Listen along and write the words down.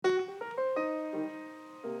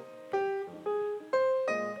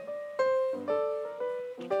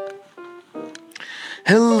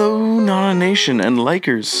Hello, Nana Nation and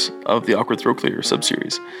likers of the Awkward Throat Clear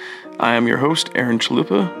subseries. I am your host, Aaron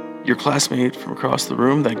Chalupa, your classmate from across the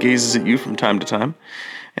room that gazes at you from time to time.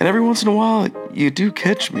 And every once in a while, you do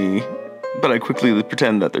catch me, but I quickly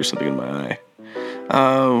pretend that there's something in my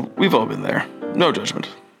eye. We've all been there. No judgment.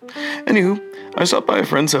 Anywho, I stopped by a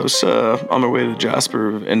friend's house on my way to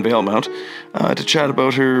Jasper and Valemount to chat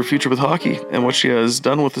about her future with hockey and what she has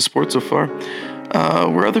done with the sport so far.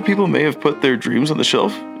 Where other people may have put their dreams on the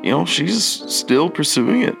shelf, she's still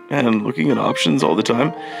pursuing it and looking at options all the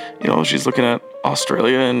time. She's looking at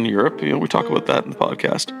Australia and Europe. We talk about that in the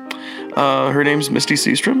podcast. Her name's Misty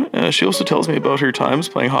Seastrom. She also tells me about her times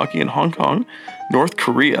playing hockey in Hong Kong, North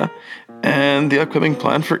Korea, and the upcoming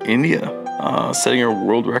plan for India, setting her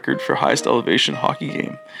world record for highest elevation hockey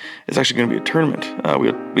game. It's actually going to be a tournament.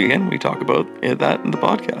 We talk about that in the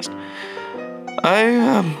podcast.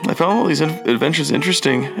 I found all these adventures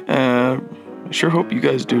interesting. I sure hope you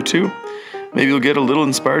guys do too. Maybe you'll get a little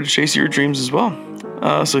inspired to chase your dreams as well.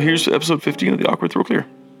 So here's episode 15 of the Awkward Throat Clear.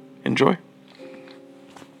 Enjoy.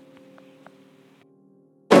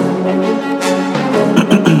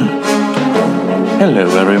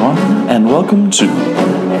 Hello everyone, and welcome to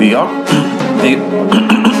the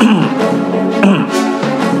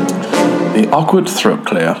Awkward Throat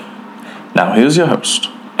Clear. Now here's your host,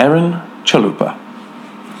 Aaron Chalupa.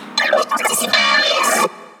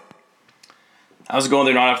 How's it going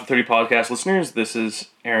there, Not After 30 podcast listeners? This is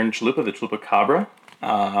Aaron Chalupa, the Chalupa Cabra.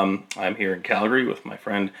 I'm here in Calgary with my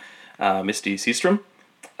friend Misty Seastrom.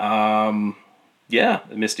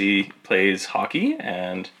 Misty plays hockey,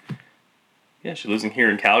 and she lives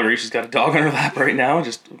here in Calgary. She's got a dog on her lap right now,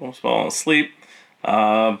 just almost falling asleep. Say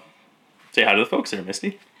hi to the folks there,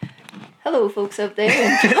 Misty. Hello, folks out there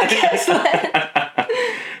in podcast land.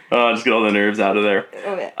 Just get all the nerves out of there.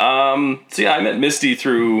 Oh, yeah. I met Misty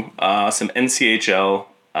through some NCHL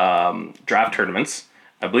draft tournaments.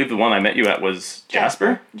 I believe the one I met you at was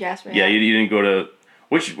Jasper. Jasper. Yeah, you didn't go to...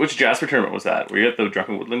 Which Jasper tournament was that? Were you at the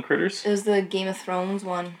Drunken Woodland Critters? It was the Game of Thrones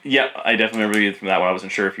one. Yeah, I definitely remember you from that one. I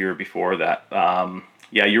wasn't sure if you were before that.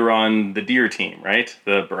 You were on the Deer team, right?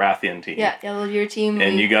 The Baratheon team. Yeah, the Deer team.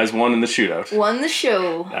 And you guys won in the shootout. Won the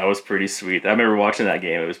show. That was pretty sweet. I remember watching that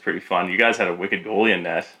game. It was pretty fun. You guys had a wicked goalie in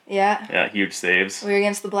net. Yeah. Yeah, huge saves. We were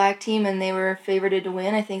against the Black team, and they were favorited to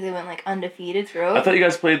win. I think they went, undefeated throughout. I thought you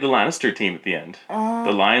guys played the Lannister team at the end.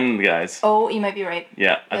 The Lion guys. Oh, you might be right.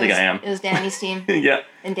 Yeah, I think I am. It was Danny's team. Yeah.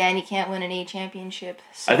 And Danny can't win an A championship.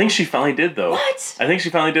 So. I think she finally did, though. What? I think she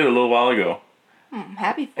finally did a little while ago. I'm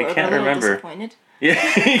happy for her. I can't but a little remember. Disappointed. Yeah.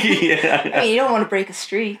 Yeah. I mean, you don't want to break a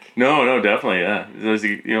streak. No, definitely, yeah.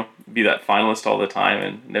 Be that finalist all the time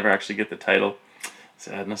and never actually get the title.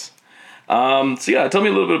 Sadness. Tell me a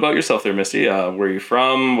little bit about yourself there, Misty. Where are you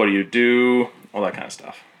from? What do you do? All that kind of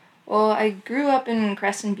stuff. Well, I grew up in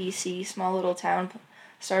Creston, BC, small little town.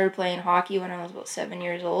 Started playing hockey when I was about 7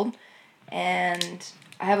 years old. And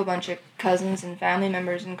I have a bunch of cousins and family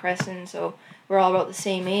members in Creston, so we're all about the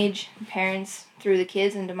same age. Parents threw the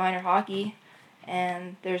kids into minor hockey,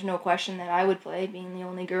 and there's no question that I would play, being the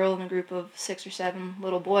only girl in a group of 6 or 7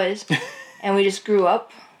 little boys. And we just grew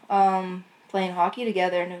up playing hockey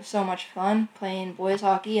together, and it was so much fun playing boys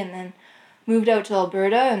hockey, and then moved out to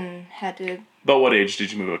Alberta and had to... About what age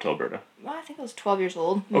did you move out to Alberta? Well, I think I was 12 years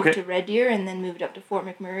old. Moved to Red Deer, and then moved up to Fort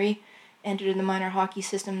McMurray, entered the minor hockey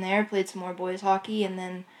system there, played some more boys hockey, and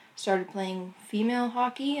then started playing female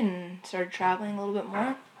hockey and started traveling a little bit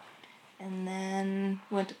more. And then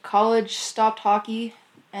went to college, stopped hockey,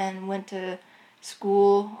 and went to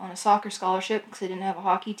school on a soccer scholarship because I didn't have a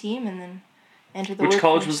hockey team, and then entered the Which workforce.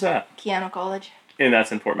 college was that? Keano College. And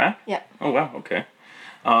that's in Fort Mac? Yeah. Oh, wow, okay.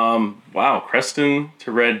 Creston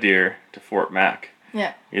to Red Deer to Fort Mac.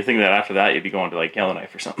 Yeah. You're thinking that after that you'd be going to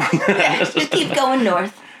Yellowknife or something. Yeah, just keep going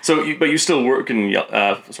north. But you still work in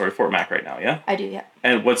Fort Mac right now, yeah? I do, yeah.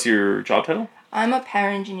 And what's your job title? I'm a power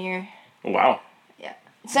engineer. Oh, wow. Yeah.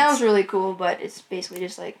 It sounds really cool, but it's basically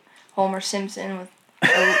just like Homer Simpson with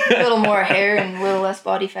a little more hair and a little less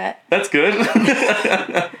body fat. That's good.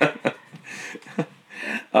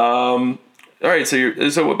 All right,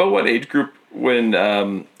 so about what age group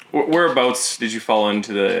whereabouts did you fall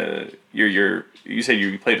into you said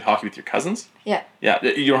you played hockey with your cousins? Yeah. Yeah,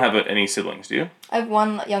 you don't have any siblings, do you? I have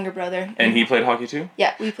one younger brother. And he played hockey too?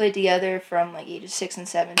 Yeah, we played together from ages 6 and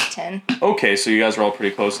 7 to 10. Okay, so you guys are all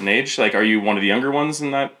pretty close in age. Are you one of the younger ones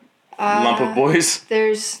in that lump of boys?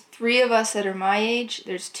 There's 3 of us that are my age.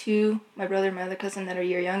 There's 2, my brother and my other cousin, that are a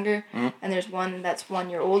year younger. Mm-hmm. And there's one that's 1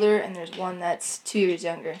 year older, and there's one that's 2 years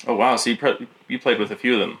younger. Oh, wow. So you played with a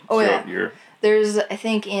few of them throughout your... There's, I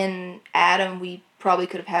think in Adam, we probably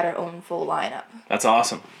could have had our own full lineup. That's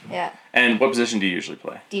awesome. Yeah. And what position do you usually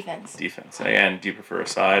play? Defense. Defense. And do you prefer a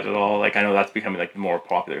side at all? Like, I know that's becoming like the more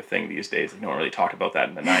popular thing these days. Like, no one really talked about that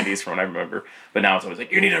in the 90s from what I remember. But now it's always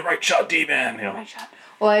like, you need a right shot D-man, you know. Right shot.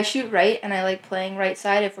 Well, I shoot right, and I like playing right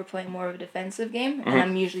side if we're playing more of a defensive game, and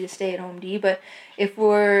I'm usually a stay-at-home D. But if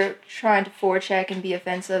we're trying to forecheck and be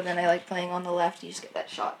offensive, then I like playing on the left. You just get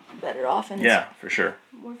that shot better off, and Yeah, for sure.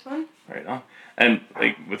 it's more fun. Right on. And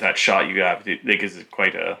like with that shot you got, like, is it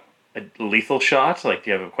quite a lethal shot? Like,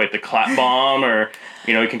 do you have quite the clap bomb, or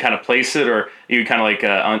you can kind of place it, or you kind of like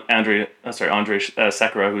Andre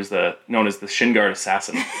Sekera, who's known as the shin guard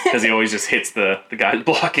assassin, because he always just hits the guy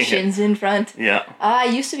blocking Shins in front. Yeah. I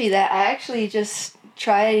used to be that. I actually just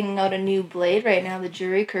trying out a new blade right now, the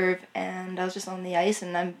jury curve, and I was just on the ice,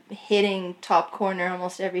 and I'm hitting top corner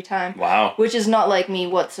almost every time. Wow. Which is not like me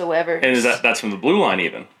whatsoever. And is that's from the blue line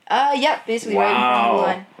even? Yeah, basically right in front of the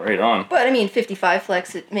line. Right on. But I mean, 55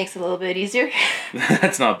 flex, it makes it a little bit easier.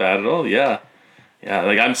 That's not bad at all. Yeah.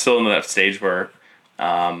 Like, I'm still in that stage where,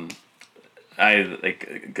 I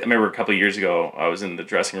remember a couple of years ago, I was in the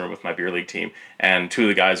dressing room with my beer league team, and two of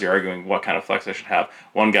the guys are arguing what kind of flex I should have.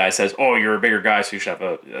 One guy says, "Oh, you're a bigger guy, so you should have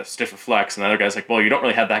a stiffer flex," and the other guy's like, "Well, you don't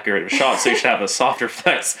really have that great of a shot, so you should have a softer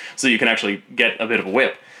flex, so you can actually get a bit of a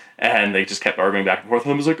whip." And they just kept arguing back and forth,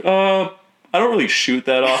 and I was like, I don't really shoot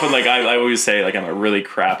that often. Like, I always say, like, I'm a really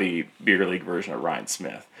crappy beer league version of Ryan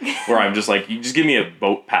Smith, where I'm just like, you just give me a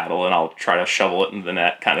boat paddle and I'll try to shovel it into the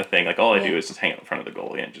net kind of thing. Like, all I do is just hang out in front of the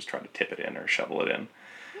goalie and just try to tip it in or shovel it in.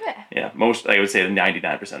 Yeah. I would say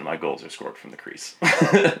 99% of my goals are scored from the crease.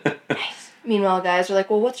 Nice. Meanwhile, guys are like,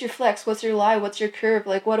 well, what's your flex? What's your lie? What's your curve?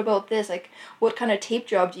 Like, what about this? Like, what kind of tape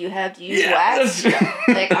job do you have? Do you use wax?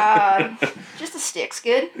 Like, just a stick's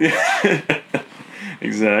good.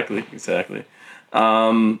 Exactly.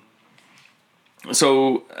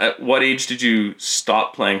 So at what age did you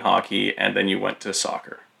stop playing hockey and then you went to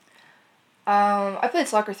soccer? I played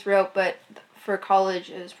soccer throughout, but for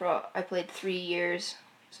college, I played 3 years,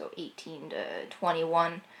 so 18 to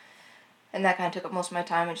 21, and that kind of took up most of my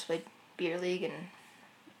time. I just played beer league and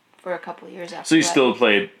for a couple of years after. So you that. still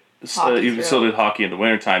played. You still did hockey in the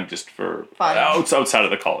wintertime just for fun. Outside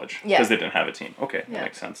of the college because they didn't have a team. Okay, that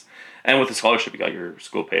makes sense. And with the scholarship, you got your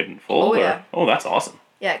school paid in full? Oh, yeah. Oh, that's awesome.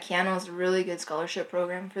 Yeah, Keanu is a really good scholarship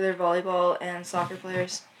program for their volleyball and soccer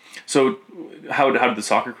players. So how did the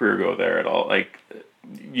soccer career go there at all? Like,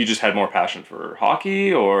 you just had more passion for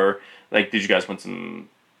hockey, or like did you guys win some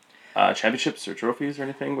championships or trophies or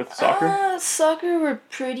anything with soccer? Soccer were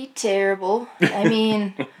pretty terrible. I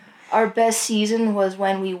mean... Our best season was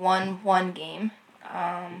when we won one game.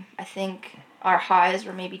 I think our highs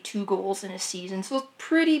were maybe 2 goals in a season, so it was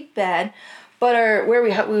pretty bad. But where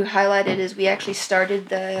we highlighted is we actually started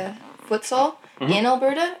the futsal in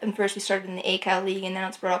Alberta, and first we started in the ACAL League, and now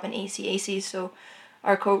it's brought up in ACAC, so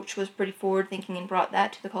our coach was pretty forward-thinking and brought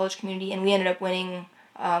that to the college community, and we ended up winning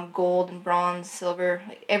gold and bronze, silver.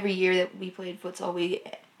 Like, every year that we played futsal, we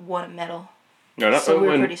won a medal. So we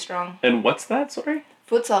were pretty strong. And what's that, sorry?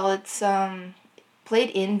 Futsal, it's played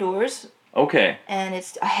indoors. Okay. And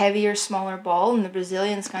it's a heavier, smaller ball, and the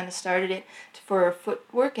Brazilians kind of started it for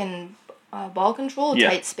footwork and ball control,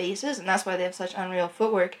 tight spaces, and that's why they have such unreal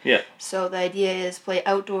footwork. Yeah. So the idea is play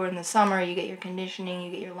outdoor in the summer, you get your conditioning,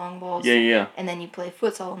 you get your long balls. Yeah. And then you play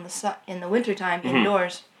futsal in the wintertime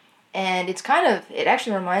indoors. And it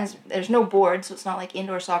actually reminds, there's no board, so it's not like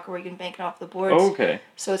indoor soccer where you can bank it off the boards. Oh, okay.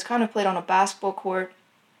 So it's kind of played on a basketball court,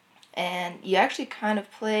 and you actually kind of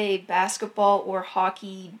play basketball or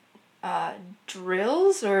hockey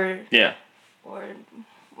drills or what are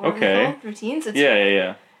they called? Routines.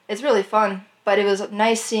 Yeah. It's really fun, but it was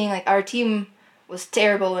nice seeing, like, our team was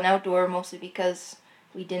terrible in outdoor mostly because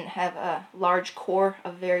we didn't have a large core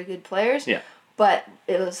of very good players. Yeah. But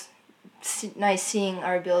it was nice seeing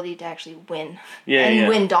our ability to actually win. And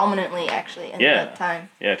win dominantly, actually, in that time.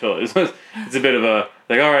 Yeah, totally. It's a bit of a,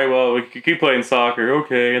 like, all right, well, we could keep playing soccer,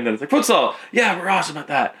 okay, and then it's like, futsal, yeah, we're awesome at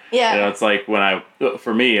that. Yeah. It's like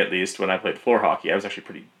for me at least, when I played floor hockey, I was actually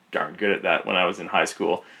pretty darn good at that when I was in high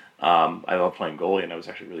school. I loved playing goalie, and I was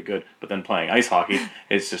actually really good. But then playing ice hockey,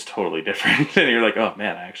 it's just totally different. And you're like, oh,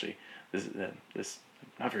 man, this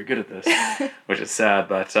I'm not very good at this, which is sad.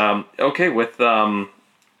 But, okay, with futsal,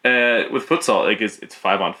 like, it's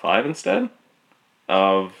 5-on-5 instead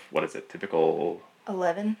of, what is it, typical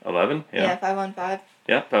 11. 11? Yeah, 5-on-5.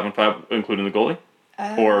 Yeah, 5-on-5, including the goalie?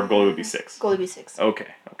 Or goalie would be 6? Goalie would be 6. Okay.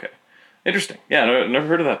 Interesting. Yeah, never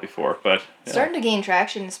heard of that before, but yeah. Starting to gain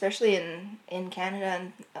traction, especially in Canada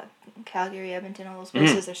and Calgary, Edmonton, all those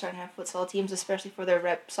places. They're starting to have futsal teams, especially for their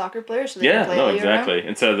rep soccer players, so they can play all year round.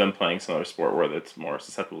 Instead of them playing some other sport where it's more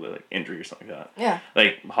susceptible to like injury or something like that. Yeah.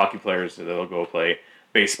 Like hockey players, they'll go play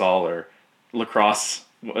baseball or lacrosse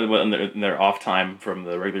in their off time from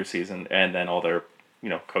the regular season, and then all their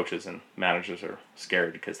coaches and managers are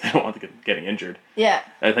scared because they don't want them getting injured. Yeah.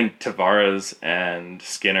 I think Tavares and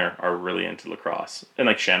Skinner are really into lacrosse. And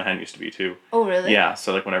like Shanahan used to be too. Oh, really? Yeah,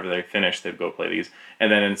 so like whenever they finish, they'd go play these.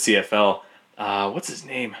 And then in CFL, what's his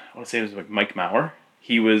name? I want to say it was like Mike Mauer.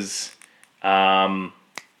 He was in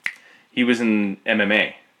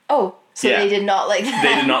MMA. Oh, so Yeah. they did not like that.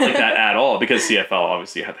 They did not like that at all because CFL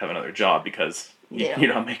obviously you have to have another job because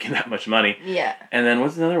you're not making that much money. Yeah. And then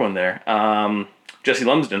what's another one there? Jesse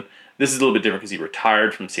Lumsden. This is a little bit different because he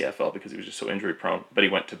retired from CFL because he was just so injury prone, but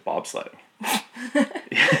he went to bobsledding.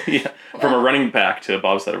 Yeah, from a running back to a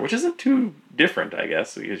bobsledder, which isn't too different, I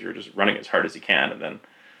guess, because you're just running as hard as you can, and then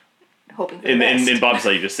hoping for in the best. in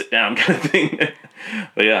bobsled you just sit down kind of thing.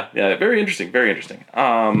 But yeah, very interesting, very interesting.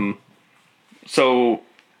 So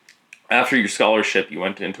after your scholarship, you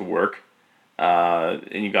went into work,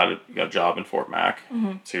 and you got a job in Fort Mac,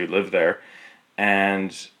 so you lived there,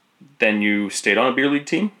 and then you stayed on a beer league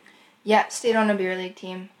team? Yeah, stayed on a beer league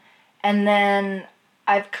team. And then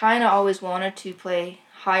I've kind of always wanted to play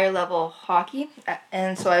higher level hockey.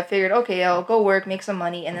 And so I figured, okay, I'll go work, make some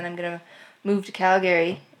money, and then I'm going to move to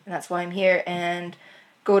Calgary, and that's why I'm here, and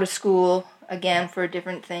go to school again for a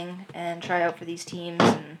different thing and try out for these teams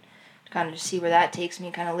and kind of just see where that takes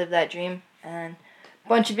me, kind of live that dream. And a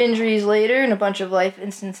bunch of injuries later and a bunch of life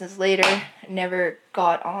instances later, I never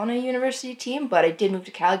got on a university team, but I did move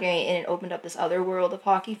to Calgary, and it opened up this other world of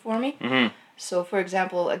hockey for me. Mm-hmm. So, for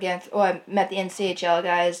example, I met the NCHL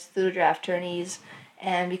guys through the draft tourneys,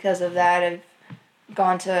 and because of that, I've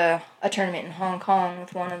gone to a tournament in Hong Kong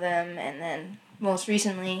with one of them, and then most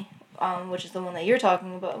recently, which is the one that you're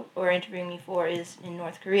talking about or interviewing me for, is in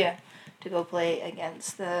North Korea to go play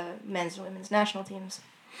against the men's and women's national teams.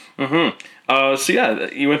 Mm-hmm. So yeah,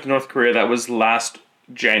 you went to North Korea. That was last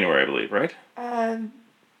January, I believe, right?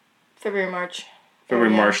 February, March.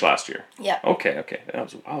 March last year. Yeah. Okay. That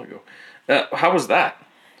was a while ago. How was that?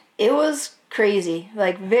 It was crazy,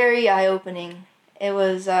 like very eye-opening. It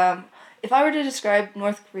was, if I were to describe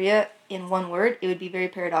North Korea in one word, it would be very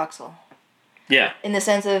paradoxical. Yeah. In the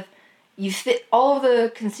sense of, you fit all of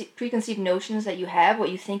the preconceived notions that you have,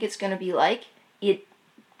 what you think it's going to be like, it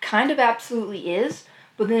kind of absolutely is,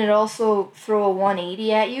 but then it also throw a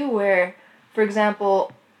 180 at you where, for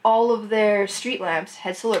example, all of their street lamps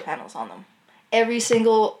had solar panels on them.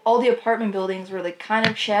 All the apartment buildings were like kind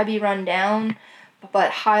of shabby run down,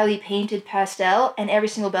 but highly painted pastel, and every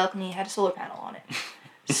single balcony had a solar panel on it.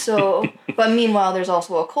 So, but meanwhile, there's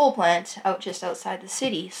also a coal plant just outside the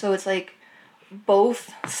city, so it's like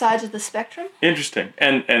both sides of the spectrum. Interesting.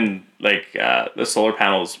 And like the solar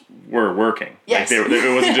panels were working. Yes. Like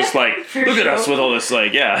it wasn't just like look sure. at us with all this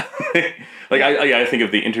like like I think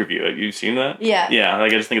of the interview. Have you seen that? Yeah. Yeah.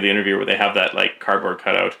 Like I just think of the interview where they have that like cardboard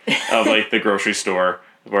cutout of like the grocery store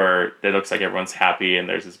where it looks like everyone's happy and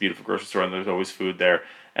there's this beautiful grocery store and there's always food there,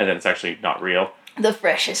 and then it's actually not real. The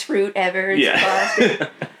freshest fruit ever. It's Yeah. plastic.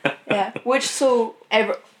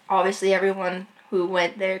 Yeah. Obviously everyone who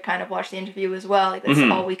went there kind of watched the interview as well. Like that's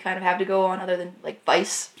all we kind of have to go on, other than like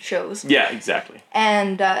Vice shows. Yeah, exactly.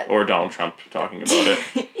 And Or Donald Trump talking about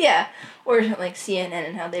it. yeah, or like CNN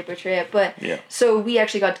and how they portray it. But Yeah. so we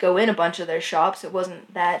actually got to go in a bunch of their shops. It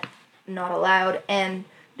wasn't that not allowed, and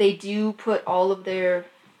they do put all of their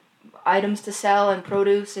items to sell and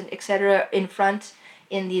produce and etc. in front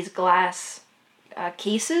in these glass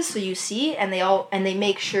cases, so you see, and they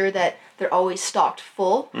make sure that they're always stocked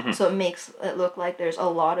full, so it makes it look like there's a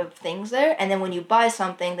lot of things there. And then when you buy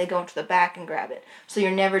something, they go into the back and grab it. So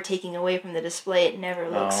you're never taking away from the display. It never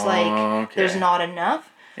looks like there's not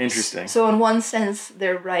enough. Interesting. So in one sense,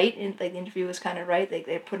 they're right. Like the interview was kind of right. Like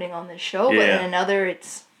they're putting on this show, but in another,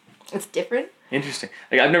 it's different. Interesting.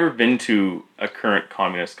 Like I've never been to a current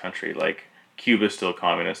communist country. Like Cuba's still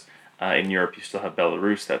communist. In Europe, you still have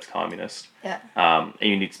Belarus that's communist. Yeah. And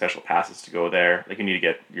you need special passes to go there. Like you need to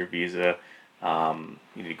get your visa. You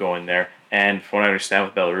need to go in there. And from what I understand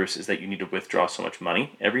with Belarus is that you need to withdraw so much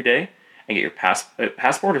money every day and get your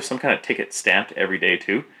passport or some kind of ticket stamped every day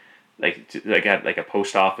too, like at like a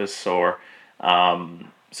post office or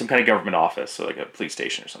some kind of government office, so like a police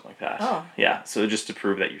station or something like that. Oh. Yeah. So just to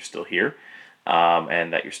prove that you're still here.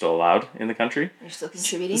 And that you're still allowed in the country. You're still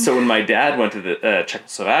contributing. So when my dad went to the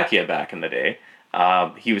Czechoslovakia back in the day,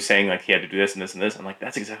 he was saying like he had to do this and this and this. I'm like,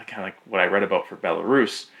 that's exactly kind of like what I read about for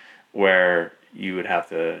Belarus. where you would have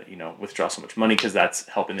to, withdraw so much money because that's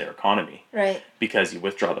helping their economy. Right. Because you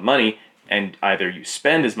withdraw the money and either you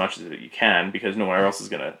spend as much as you can because no one else is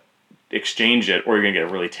going to exchange it, or you're going to get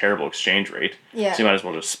a really terrible exchange rate. Yeah. So you might as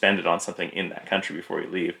well just spend it on something in that country before you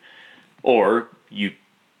leave. Or you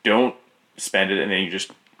don't spend it and then you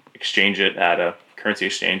just exchange it at a currency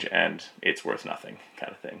exchange and it's worth nothing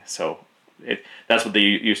kind of thing. So that's what they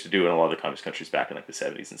used to do in a lot of the communist countries back in like the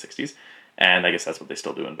 70s and 60s. And I guess that's what they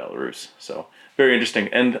still do in Belarus. So very interesting.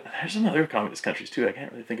 And there's some other communist countries too I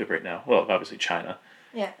can't really think of right now. Well, obviously China.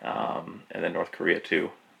 Yeah. And then North Korea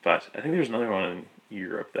too. But I think there's another one in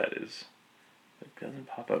Europe that doesn't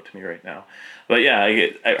pop out to me right now. But yeah,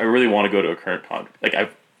 I really want to go to a current conflict. Like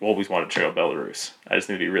I've always wanted to check out Belarus. I just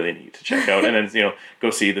think it'd be really neat to check out. And then, go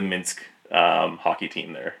see the Minsk hockey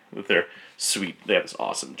team there with their sweet, they have this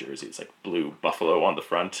awesome jersey. It's like blue buffalo on the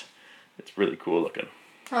front. It's really cool looking.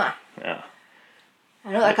 Huh. Yeah.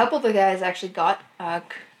 I know a couple of the guys actually got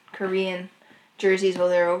Korean jerseys while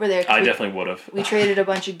they were over there. I definitely would have. We traded a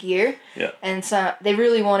bunch of gear. Yeah. And so they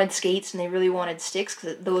really wanted skates and they really wanted sticks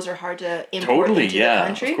because those are hard to import into the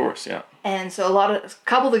country. Of course, yeah. And so a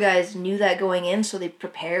couple of the guys knew that going in, so they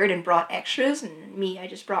prepared and brought extras. And me, I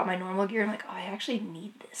just brought my normal gear. I'm like, I actually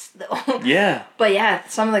need this though. Yeah. But yeah,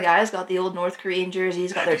 some of the guys got the old North Korean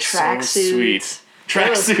jerseys, got their tracksuits. So sweet.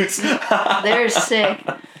 Tracksuits. They're sick.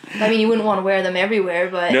 I mean, you wouldn't want to wear them everywhere,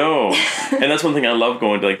 but... No. And that's one thing I love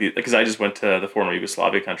going to, because I just went to the former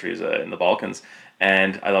Yugoslavia countries in the Balkans,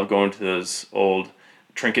 and I love going to those old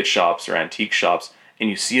trinket shops or antique shops, and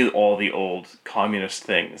you see all the old communist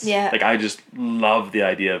things. Yeah. Like, I just love the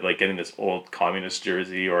idea of, getting this old communist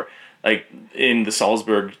jersey, or, in the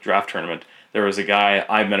Salzburg draft tournament, there was a guy,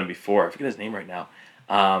 I've met him before, I forget his name right now,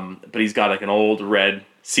 but he's got, an old red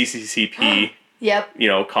CCCP... Yep.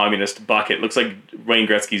 Communist bucket. Looks like Wayne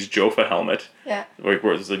Gretzky's Jofa helmet. Yeah. Where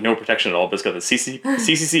there's no protection at all, but it's got the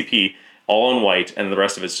CCCP all in white, and the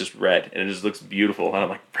rest of it's just red, and it just looks beautiful. And I'm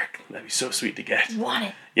like, frick, that'd be so sweet to get. You want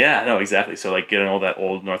it. Yeah, no, exactly. So getting all that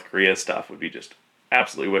old North Korea stuff would be just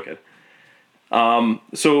absolutely wicked.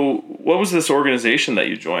 So what was this organization that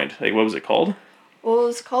you joined? What was it called? Well, it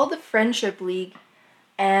was called the Friendship League,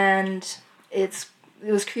 and it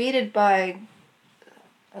was created by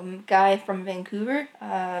a guy from Vancouver,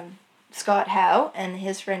 Scott Howe, and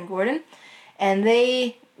his friend Gordon, and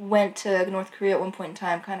they went to North Korea at one point in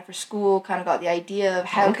time, kind of for school, kind of got the idea of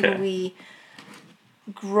how can we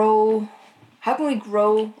grow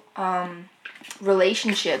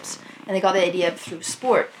relationships, and they got the idea through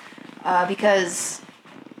sport, because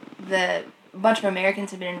a bunch of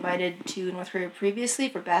Americans had been invited to North Korea previously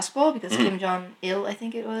for basketball because Kim Jong-il, I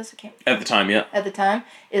think it was. At the time, yeah. At the time,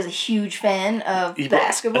 is a huge fan of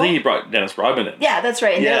basketball. I think he brought Dennis Rodman in. Yeah, that's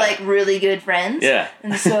right. And they're really good friends. Yeah.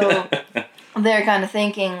 And so they're kind of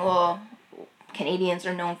thinking, well, Canadians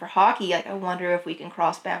are known for hockey. I wonder if we can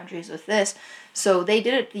cross boundaries with this. So they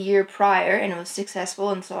did it the year prior and it was successful.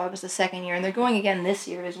 And so I was the second year. And they're going again this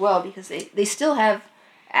year as well because they still have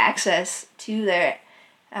access to their...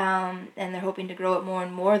 and they're hoping to grow it more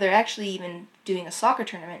and more. They're actually even doing a soccer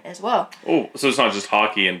tournament as well. Oh, so it's not just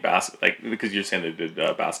hockey and basketball, because you're saying they did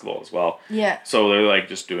basketball as well. Yeah. So they're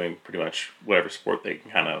just doing pretty much whatever sport they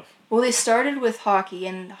can kind of... Well, they started with hockey,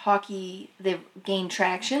 and hockey, they gained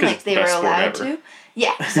traction, they were allowed to.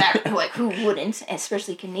 Yeah, exactly. Who wouldn't,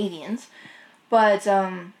 especially Canadians. But,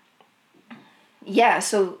 yeah,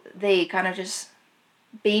 so they kind of just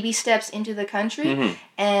baby steps into the country,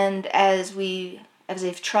 and as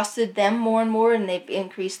they've trusted them more and more and they've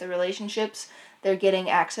increased the relationships, they're getting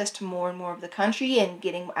access to more and more of the country and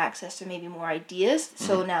getting access to maybe more ideas.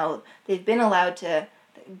 So now they've been allowed to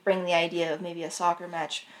bring the idea of maybe a soccer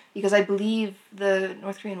match because I believe the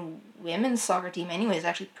North Korean women's soccer team anyway is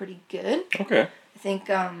actually pretty good. Okay. I think,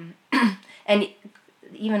 and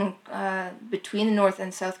even between the North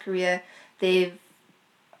and South Korea, they've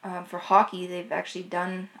for hockey, they've actually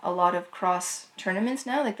done a lot of cross tournaments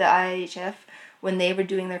now, like the IIHF. When they were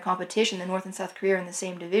doing their competition, the North and South Korea are in the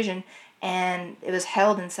same division, and it was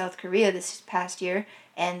held in South Korea this past year,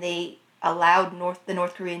 and they allowed the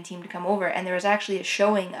North Korean team to come over, and there was actually a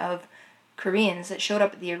showing of Koreans that showed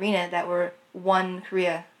up at the arena that were one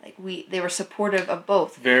Korea. They were supportive of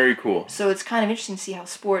both. Very cool. So it's kind of interesting to see how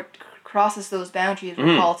sport crosses those boundaries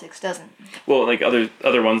where politics doesn't. Well,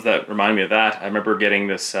 other ones that remind me of that, I remember getting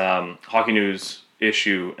this Hockey News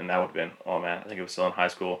issue, and that would have been, I think it was still in high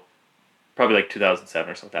school. Probably 2007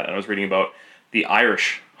 or something like that. And I was reading about the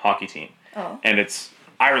Irish hockey team. Oh. And it's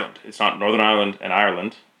Ireland. It's not Northern Ireland and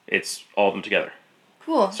Ireland. It's all of them together.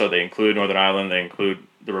 Cool. So they include Northern Ireland, they include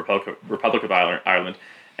the Republic of Ireland,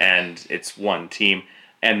 and it's one team,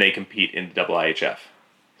 and they compete in the IIHF.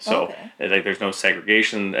 So Okay. like there's no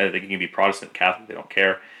segregation. They can be Protestant, Catholic, they don't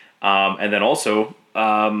care. And then also,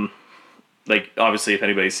 like obviously, if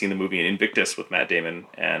anybody's seen the movie Invictus with Matt Damon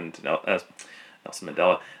and Nelson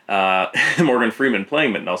Mandela, Morgan Freeman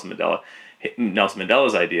playing Nelson Mandela, Nelson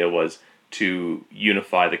Mandela's idea was to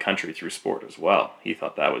unify the country through sport as well. He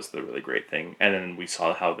thought that was the really great thing. And then we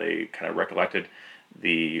saw how they kind of recollected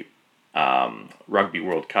the Rugby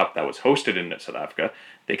World Cup that was hosted in South Africa.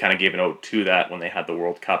 They kind of gave an ode to that when they had the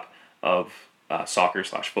World Cup of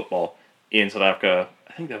soccer/football in South Africa.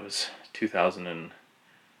 I think that was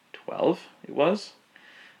 2012. It was,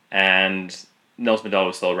 and Nelson Mandela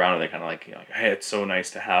was still around, and they're kind of like, hey, it's so nice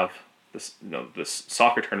to have this, this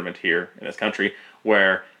soccer tournament here in this country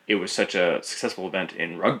where it was such a successful event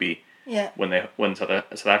in rugby. Yeah. When South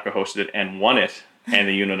Africa hosted it and won it, and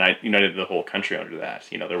they united the whole country under that.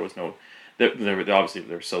 There was no, there obviously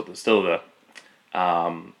there's still the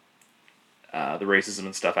racism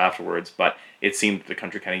and stuff afterwards, but it seemed that the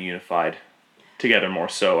country kind of unified together more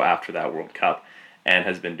so after that World Cup, and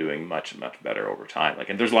has been doing much better over time.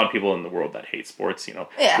 And there's a lot of people in the world that hate sports. Yeah.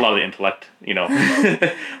 A lot of the intellect. Oh,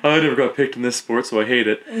 I never got picked in this sport, so I hate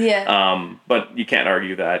it. Yeah. But you can't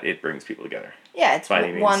argue that it brings people together. Yeah, it's by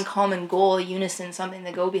any one means. Common goal, unison, something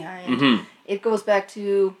to go behind. Mm-hmm. It goes back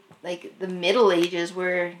to like the Middle Ages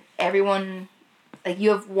where everyone, like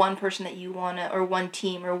you have one person that you want to, or one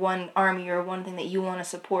team, or one army, or one thing that you want to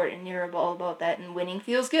support, and you're all about that, and winning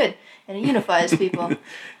feels good, and it unifies people.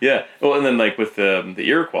 Yeah. Well, and then with the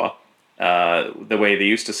Iroquois, the way they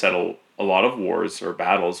used to settle a lot of wars or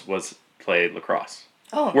battles was play lacrosse.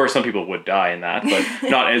 Oh. Where some people would die in that, but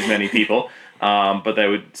not as many people. But they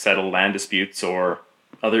would settle land disputes or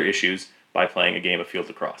other issues by playing a game of field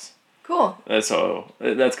lacrosse. Cool. So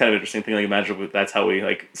that's kind of an interesting thing. Imagine that's how we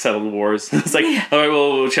settle wars. It's all right,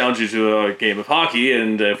 well, we'll challenge you to a game of hockey,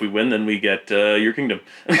 and if we win, then we get your kingdom.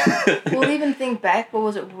 We'll even think back. What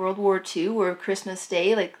was it? World War II, where Christmas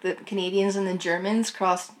Day, the Canadians and the Germans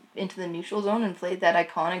crossed into the neutral zone and played that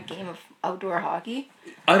iconic game of outdoor hockey.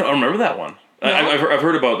 I don't remember that one. No? I've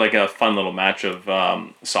heard about a fun little match of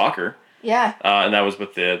soccer. Yeah. And that was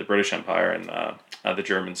with the British Empire and the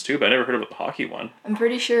Germans too, but I never heard about the hockey one. I'm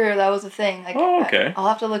pretty sure that was a thing. Okay. I'll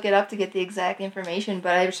have to look it up to get the exact information,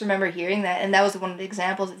 but I just remember hearing that, and that was one of the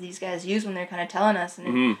examples that these guys used when they're kind of telling us,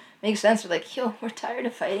 and it makes sense. They're like, yo, we're tired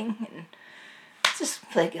of fighting, and let's just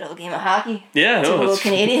play a good old game of hockey. Yeah, Typical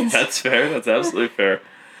Canadians. That's fair. That's absolutely fair.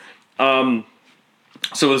 So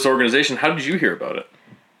this organization, how did you hear about it?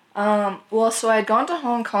 Well, so I had gone to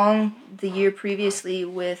Hong Kong the year previously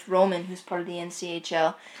with Roman, who's part of the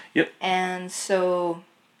NCHL. Yep. And so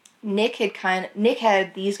Nick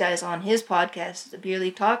had these guys on his podcast, the Beer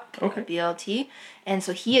League Talk, BLT, and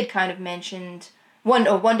so he had kind of mentioned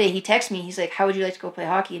one day he texted me. He's like, "How would you like to go play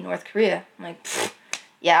hockey in North Korea?" I'm like,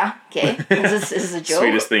 "Yeah, okay. This is a joke."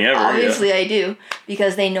 Sweetest thing ever. Obviously, yeah. I do,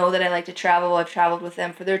 because they know that I like to travel. I've traveled with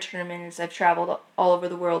them for their tournaments. I've traveled all over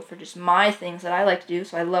the world for just my things that I like to do.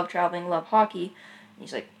 So I love traveling, love hockey. And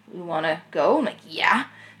he's like, "We want to go?" I'm like, "Yeah."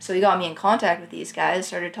 So he got me in contact with these guys,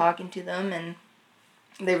 started talking to them, and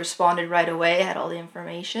they responded right away, had all the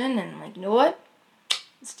information, and I'm like, "You know what?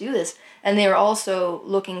 Let's do this." And they were also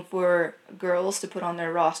looking for girls to put on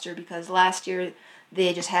their roster because last year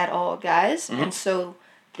they just had all guys, and so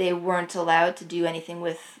they weren't allowed to do anything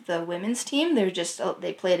with the women's team.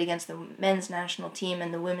 They played against the men's national team,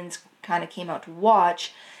 and the women's kind of came out to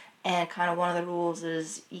watch. And kind of one of the rules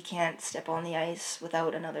is you can't step on the ice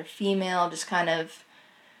without another female. Just kind of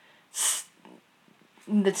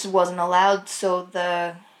this wasn't allowed. So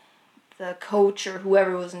the coach or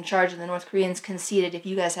whoever was in charge of the North Koreans conceded, if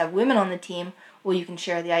you guys have women on the team, well, you can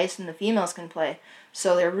share the ice and the females can play.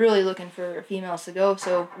 So they're really looking for females to go.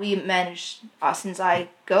 So we managed, since I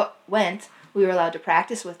went, we were allowed to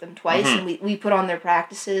practice with them twice, and we put on their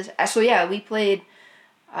practices. So yeah, we played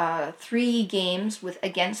 3 games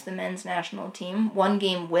against the men's national team. 1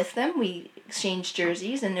 game with them. We exchanged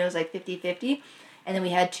jerseys, and it was 50-50. And then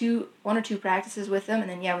we had 1 or 2 practices with them, and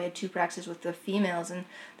then we had 2 practices with the females, and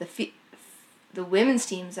the women's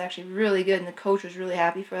team is actually really good, and the coach was really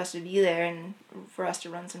happy for us to be there and for us to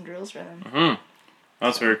run some drills for them. Mm-hmm.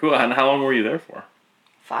 That's very cool. And how long were you there for?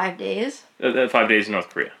 5 days. 5 days in North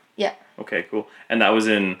Korea. Yeah. Okay, cool. And that was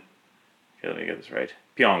in, let me get this right,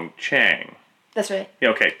 Pyeongchang. That's right. Yeah,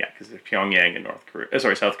 okay, yeah, because there's Pyongyang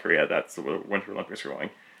in South Korea. That's the Winter Olympics are going.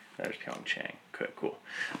 There's Pyeongchang. Okay, cool.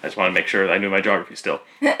 I just want to make sure that I knew my geography still.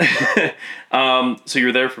 So you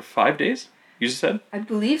were there for 5 days, you just said? I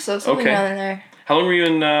believe so. Something around there. How long were you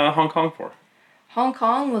in Hong Kong for? Hong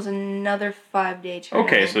Kong was another 5-day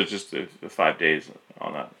tournament. Okay, so just the 5 days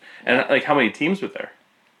on that. And how many teams were there?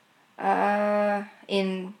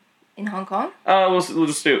 in Hong Kong. We'll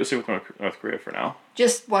just stay with North Korea for now.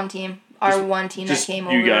 Just one team. One team that came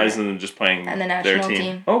over. You guys and then just playing and the their national team.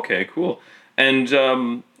 team. Okay, cool. And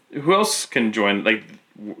who else can join? Like,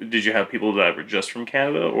 did you have people that were just from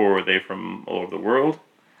Canada, or were they from all over the world?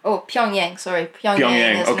 Oh, Pyongyang. Sorry,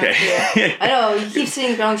 Pyongyang. Is okay. North Korea. I know you keep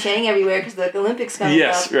seeing Pyeongchang everywhere because the Olympics coming up.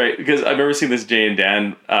 Yes, right. Because I've never seen this Jay and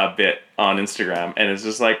Dan bit on Instagram, and it's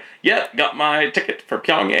just like, yeah, got my ticket for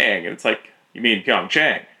Pyongyang, and it's like, you mean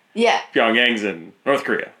Pyeongchang? Yeah. Pyongyang's in North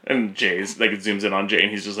Korea, and Jay's like, it zooms in on Jay,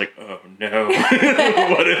 and he's just like, oh no,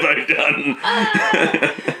 what have I done?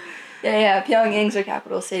 Yeah. Pyongyang's our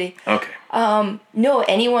capital city. Okay. No,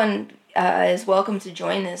 anyone is welcome to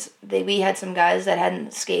join this. We had some guys that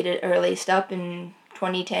hadn't skated or laced up in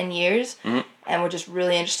 10 years, and were just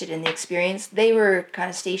really interested in the experience. They were kind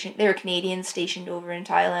of stationed. They were Canadians stationed over in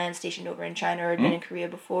Thailand, stationed over in China, or had been in Korea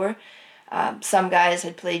before. Some guys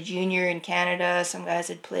had played junior in Canada. Some guys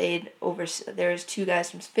had played over. There's 2 guys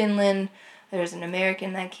from Finland. There's an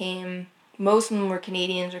American that came. Most of them were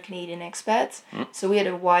Canadians or Canadian expats. So we had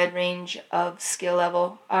a wide range of skill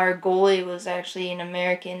level. Our goalie was actually an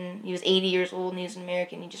American. He was 80 years old and he was an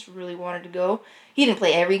American. He just really wanted to go. He didn't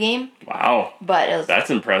play every game. Wow. But it was that's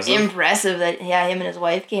impressive. Impressive that him and his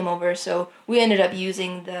wife came over. So we ended up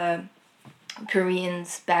using the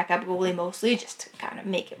Koreans backup goalie mostly just to kind of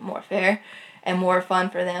make it more fair and more fun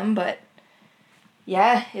for them. But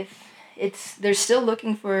yeah, they're still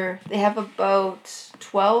looking for. They have about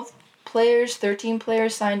 12 players, 13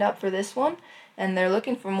 players signed up for this one, and they're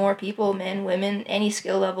looking for more people, men, women, any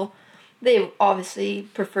skill level. They obviously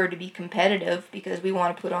prefer to be competitive because we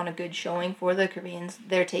want to put on a good showing for the Koreans.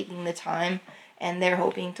 They're taking the time and they're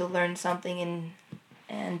hoping to learn something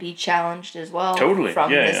and be challenged as well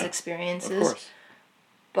from this experiences. Of course.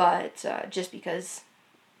 But just because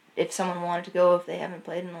if someone wanted to go, if they haven't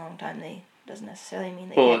played in a long time, doesn't necessarily mean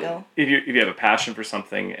they can't go. If you have a passion for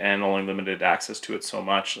something and only limited access to it so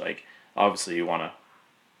much, like obviously you want to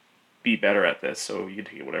be better at this, so you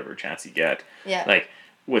take whatever chance you get. Yeah. Like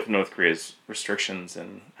with North Korea's restrictions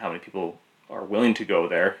and how many people are willing to go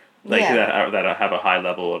there, like that have a high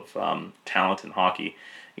level of talent in hockey,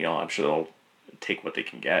 I'm sure they'll take what they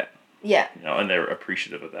can get. Yeah. And they're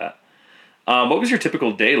appreciative of that. What was your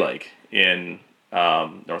typical day like in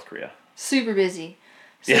North Korea? Super busy.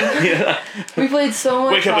 So yeah. We played so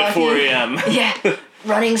much Wake up at 4 a.m. Yeah.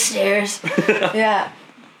 Running stairs. Yeah.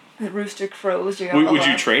 The rooster crows. Would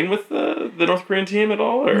you train with the North Korean team at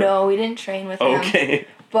all? Or? No, we didn't train with them. Okay.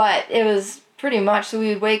 But it was pretty much, so we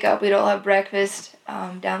would wake up, we'd all have breakfast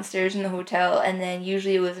downstairs in the hotel, and then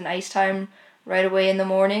usually it was an ice time right away in the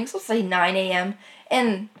morning, so let's say 9 a.m.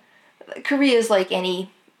 And Korea is like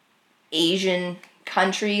any Asian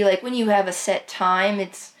country. Like when you have a set time,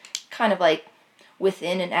 it's kind of like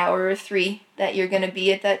within an hour or 3 that you're going to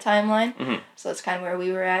be at that timeline. Mm-hmm. So that's kind of where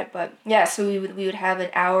we were at. But yeah, so we would have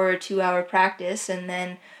an hour or 2 hour practice and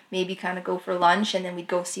then maybe kind of go for lunch and then we'd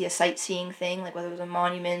go see a sightseeing thing, like whether it was a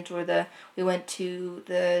monument or we went to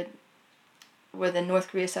where the North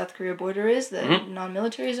Korea South Korea border is, the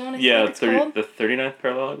non-military zone, I think it's called. The 39th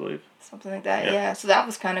parallel, I believe. Something like that, yeah. So that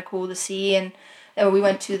was kind of cool to see. And we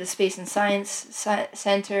went to the Space and Science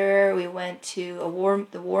Center. We went to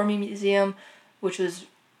the War Museum, which was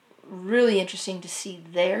really interesting to see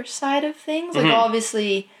their side of things. Like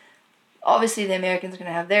obviously the Americans are going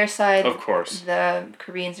to have their side. Of course. The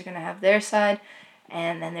Koreans are going to have their side.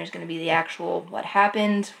 And then there's going to be the actual what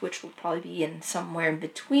happened, which will probably be in somewhere in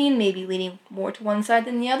between, maybe leaning more to one side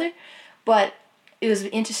than the other. But it was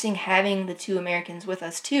interesting having the 2 Americans with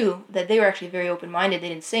us too, that they were actually very open-minded. They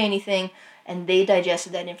didn't say anything, and they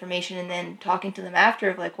digested that information, and then talking to them after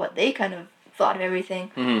of like what they kind of thought of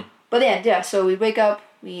everything. Mm-hmm. But yeah, so we'd wake up,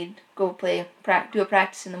 we'd go do a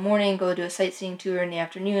practice in the morning, go do a sightseeing tour in the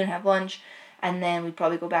afternoon, have lunch, and then we'd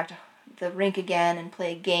probably go back to the rink again and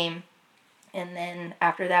play a game. And then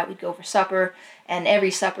after that, we'd go for supper. And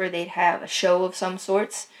every supper, they'd have a show of some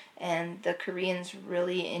sorts. And the Koreans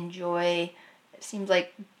really enjoy, it seems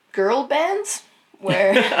like, girl bands,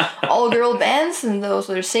 where all girl bands, and those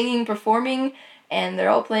are singing, performing, and they're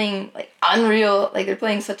all playing like unreal, like they're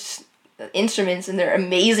playing such instruments and they're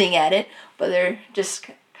amazing at it, but they're just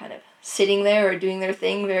kind of sitting there or doing their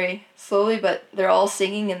thing very slowly, but they're all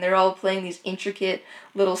singing and they're all playing these intricate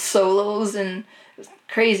little solos, and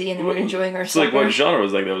crazy, and we're enjoying our supper. So like what genre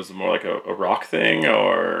was like that? Was it more like a rock thing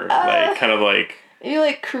or like kind of like maybe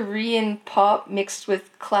like Korean pop mixed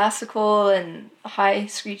with classical and high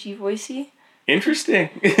screechy voicey. Interesting.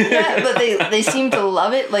 Yeah, but they seem to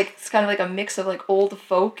love it. Like it's kind of like a mix of like old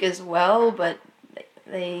folk as well, but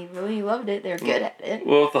they really loved it. They're good at it.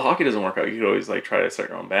 Well, if the hockey doesn't work out, you could always like try to start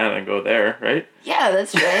your own band and go there, right? Yeah,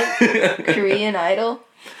 that's right. Korean Idol.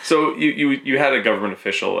 So you had a government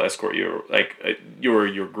official escort you, like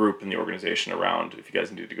your group and the organization around if you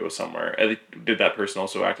guys needed to go somewhere. Did that person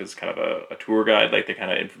also act as kind of a tour guide, like the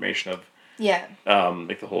kind of information of Yeah.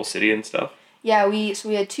 like the whole city and stuff? Yeah, we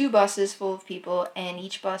had 2 buses full of people, and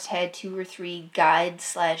each bus had 2 or 3 guides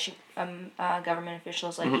slash government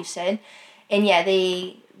officials, like you said, and yeah,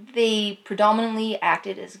 they predominantly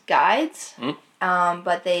acted as guides,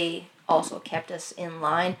 but they also kept us in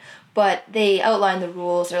line. But they outlined the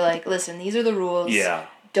rules. They're like, listen, these are the rules. Yeah.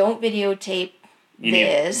 Don't videotape You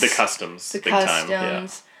this. need the customs. The big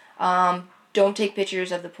customs. Time. Don't take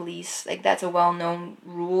pictures of the police. Like, that's a well-known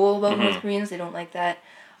rule about North Koreans. They don't like that.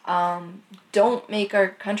 Don't make our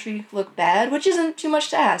country look bad, which isn't too much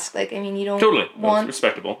to ask. Like, I mean, you don't Totally. want... That's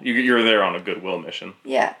respectable. You're there on a goodwill mission.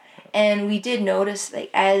 Yeah. And we did notice, like,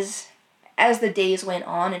 as the days went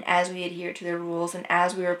on and as we adhered to the rules and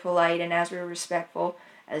as we were polite and as we were respectful,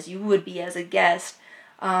 as you would be as a guest,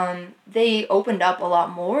 they opened up a lot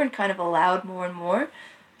more and kind of allowed more and more.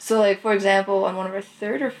 So, like, for example, on one of our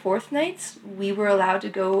 3rd or 4th nights, we were allowed to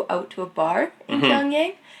go out to a bar in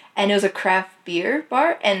Pyongyang, and it was a craft beer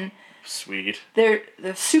bar, and Sweet. they're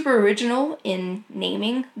super original in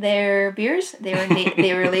naming their beers. They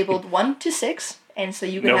were labeled 1 to 6, and so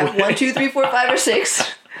you could have 1, 2, 3, 4, 5, or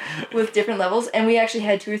 6 with different levels. And we actually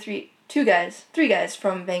had 3 guys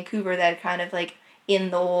from Vancouver that kind of like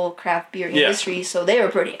in the whole craft beer industry, so they were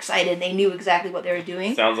pretty excited. They knew exactly what they were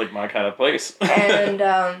doing. Sounds like my kind of place. And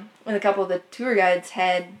a couple of the tour guides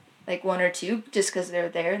had like 1 or 2 just because they're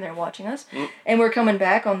there and they're watching us. And we're coming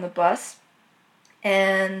back on the bus,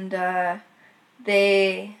 and one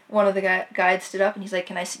of the guides stood up and he's like,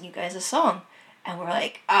 "Can I sing you guys a song?" And we're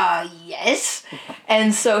like, yes.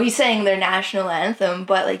 And so he sang their national anthem,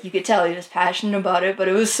 but like you could tell he was passionate about it, but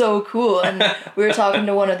it was so cool. And we were talking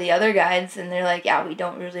to one of the other guides and they're like, yeah, we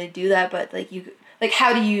don't really do that, but like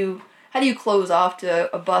how do you close off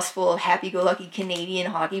to a bus full of happy-go-lucky Canadian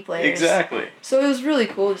hockey players? Exactly. So it was really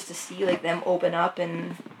cool just to see like them open up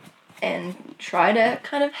and try to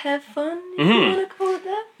kind of have fun, if you want to call it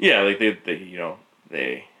that. Yeah, like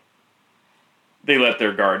they let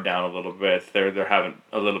their guard down a little bit. They're having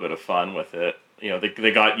a little bit of fun with it. You know,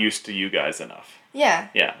 they got used to you guys enough. Yeah.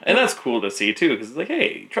 Yeah, and that's cool to see too, because it's like,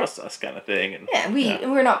 hey, trust us, kind of thing. And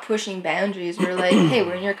we're not pushing boundaries. We're like, hey,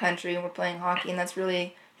 we're in your country and we're playing hockey, and that's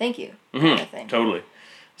really thank you kind of thing. Totally.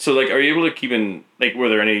 So, like, are you able to keep in, like, were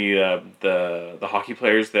there any, the hockey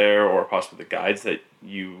players there or possibly the guides that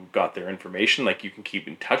you got their information? Like, you can keep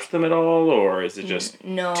in touch with them at all, or is it just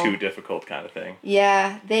too difficult kind of thing?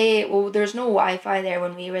 Yeah, there's no Wi-Fi there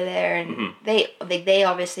when we were there, and they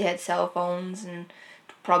obviously had cell phones, and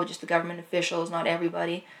probably just the government officials, not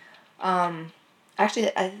everybody. Actually,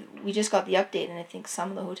 we just got the update, and I think some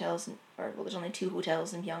of the hotels, there's only 2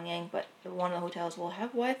 hotels in Pyongyang, but one of the hotels will have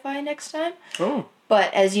Wi-Fi next time. Oh.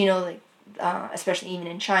 But as you know, like, especially even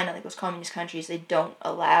in China, like those communist countries, they don't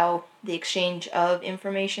allow the exchange of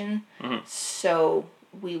information, so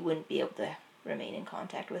we wouldn't be able to remain in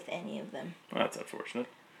contact with any of them. Well, that's unfortunate.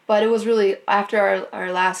 But it was really, after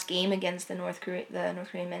our last game against the North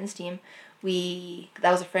Korean men's team,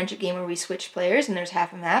 that was a friendship game where we switched players, and there's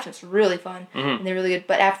half and half. It's really fun, and they're really good.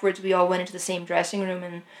 But afterwards, we all went into the same dressing room,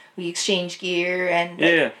 and we exchanged gear, and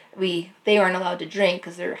they aren't allowed to drink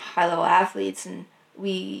because they're high-level athletes, and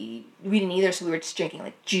we didn't either, so we were just drinking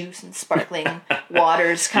like juice and sparkling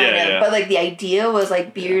waters, kind of. Yeah. But like the idea was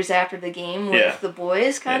like beers after the game with the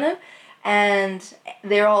boys, kind of. And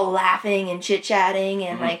they're all laughing and chit-chatting,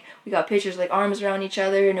 and like we got pictures like arms around each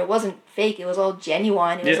other, and it wasn't fake, it was all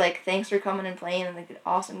genuine. It was like, thanks for coming and playing and like an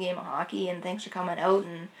awesome game of hockey, and thanks for coming out,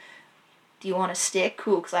 and do you want a stick?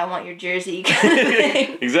 Cool, because I want your jersey.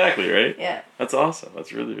 Exactly, right? Yeah. That's awesome.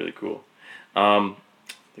 That's really, really cool.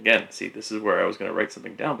 Again, see, this is where I was going to write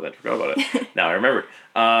something down, but I forgot about it. Now I remember.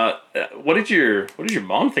 What did your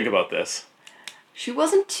mom think about this? She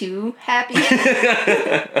wasn't too happy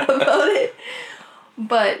about it,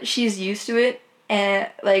 but she's used to it. And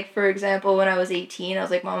like, for example, when I was 18, I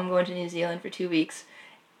was like, Mom, I'm going to New Zealand for 2 weeks.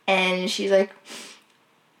 And she's like,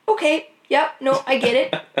 okay, yep, no, I get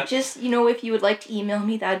it. Just, if you would like to email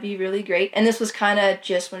me, that'd be really great. And this was kind of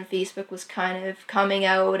just when Facebook was kind of coming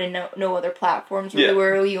out, and no other platforms really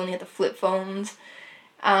were. We only had the flip phones.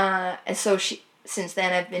 And so since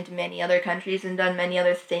then, I've been to many other countries and done many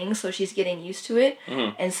other things, so she's getting used to it.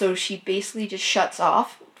 And so she basically just shuts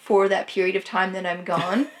off for that period of time that I'm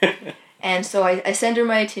gone. And so I send her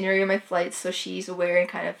my itinerary, my flights, so she's aware and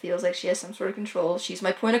kind of feels like she has some sort of control. She's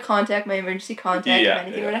my point of contact, my emergency contact, if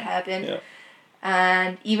anything were to happen.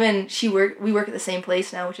 And even we work at the same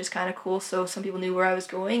place now, which is kind of cool. So some people knew where I was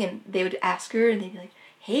going, and they would ask her, and they'd be like,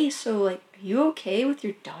 "Hey, so like, are you okay with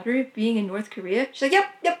your daughter being in North Korea?" She's like,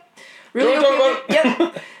 "Yep, really okay with it.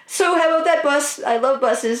 Yep." So how about that bus? I love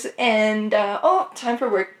buses, and time for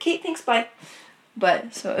work. Kate, thanks, bye.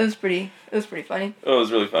 But so it was pretty funny. It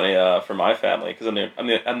was really funny for my family because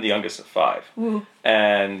I'm the youngest of 5, Ooh.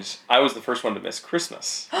 and I was the first one to miss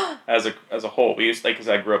Christmas as a whole. We used because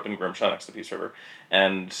I grew up in Grimshaw next to Peace River,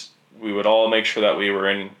 and we would all make sure that we were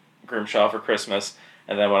in Grimshaw for Christmas.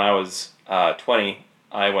 And then when I was 20,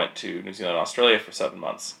 I went to New Zealand and Australia for 7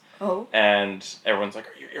 months. Oh. And everyone's like,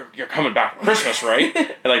 you're coming back for Christmas, right?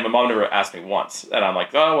 And like my mom never asked me once, and I'm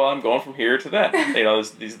like, oh well, I'm going from here to then.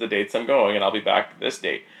 These are the dates I'm going, and I'll be back this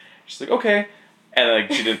date. She's like, okay, and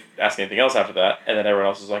like she didn't ask anything else after that. And then everyone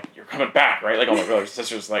else was like, you're coming back, right? Like all my brothers and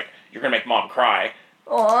sisters, like you're gonna make mom cry.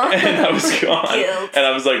 Aww. And I was gone, Guilt. and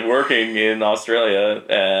I was like working in Australia,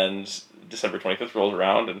 and December 25th rolled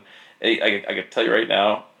around, and I can tell you right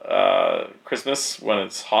now, Christmas when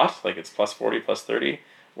it's hot, like it's plus 40, plus 30.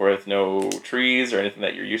 With no trees or anything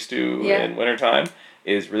that you're used to in wintertime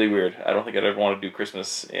is really weird. I don't think I'd ever want to do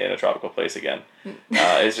Christmas in a tropical place again.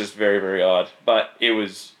 It's just very, very odd. But it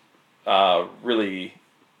was really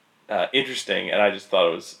interesting, and I just thought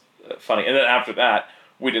it was funny. And then after that,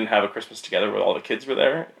 we didn't have a Christmas together where all the kids were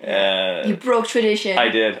there. And you broke tradition. I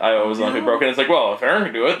did. I was the one who broke it. It's like, well, if Aaron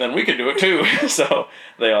can do it, then we can do it too. So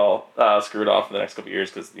they all screwed off in the next couple of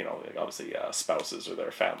years because, like obviously spouses or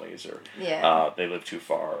their families or they live too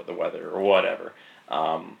far or the weather or whatever.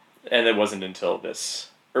 And it wasn't until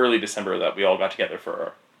this early December that we all got together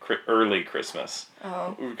for our early Christmas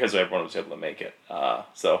because everyone was able to make it.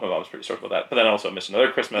 So my mom was pretty stoked about that. But then I also missed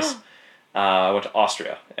another Christmas. I went to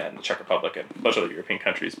Austria and the Czech Republic and a bunch of other European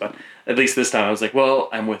countries, but at least this time I was like, well,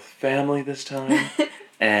 I'm with family this time,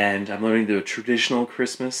 and I'm learning the traditional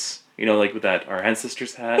Christmas, like what that our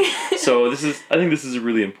ancestors had. So I think this is a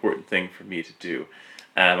really important thing for me to do.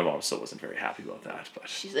 And my mom still wasn't very happy about that, but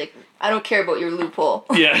she's like, I don't care about your loophole.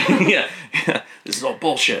 yeah, this is all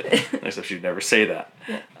bullshit. Except she'd never say that.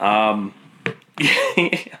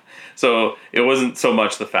 Yeah. So it wasn't so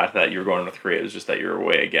much the fact that you were going to North Korea; it was just that you were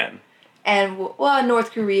away again. And,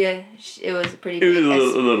 North Korea, it was pretty big. It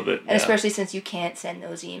was a little bit. And especially since you can't send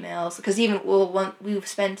those emails. Because we've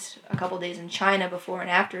spent a couple days in China before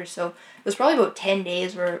and after, so it was probably about 10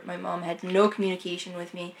 days where my mom had no communication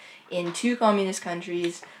with me in 2 communist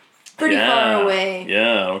countries, pretty far away.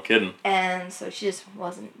 Yeah, no kidding. And so she just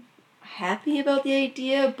wasn't happy about the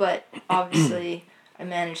idea, but obviously I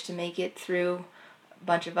managed to make it through a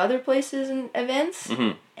bunch of other places and events.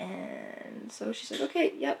 Mm-hmm. And so she's like,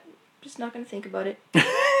 okay, yep. Just not gonna think about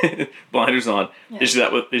it. Blinders on. Yeah.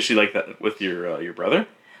 Is she like that with your brother?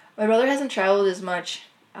 My brother hasn't traveled as much,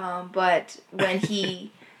 but when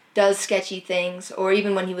he does sketchy things, or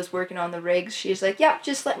even when he was working on the rigs, she's like, "Yeah,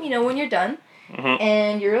 just let me know when you're done,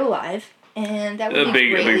 and you're alive." And that would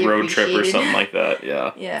be a big road trip or something like that.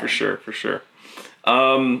 Yeah, yeah, for sure.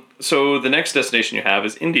 So the next destination you have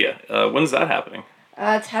is India. When's that happening?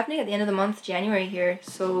 It's happening at the end of the month, January here.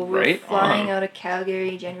 So we're flying out of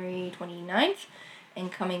Calgary January 29th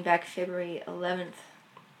and coming back February 11th.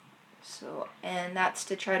 So, and that's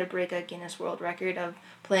to try to break a Guinness World Record of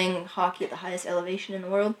playing hockey at the highest elevation in the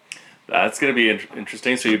world. That's going to be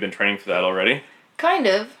interesting. So you've been training for that already? Kind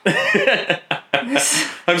of.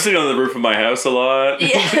 I'm sitting on the roof of my house a lot.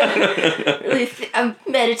 Yeah. Really, I'm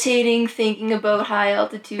meditating, thinking about high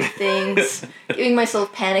altitude things, giving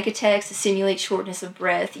myself panic attacks to simulate shortness of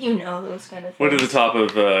breath. Those kind of things. What at the top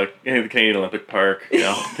of the Canadian Olympic Park,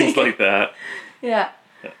 things like that. Yeah.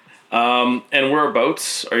 And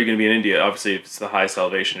whereabouts are you going to be in India? Obviously, if it's the highest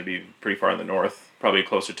elevation, it'd be pretty far in the north, probably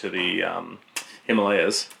closer to the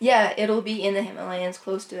Himalayas. Yeah, it'll be in the Himalayas,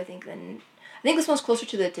 close to, I think this one's closer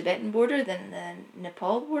to the Tibetan border than the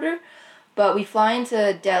Nepal border. But we fly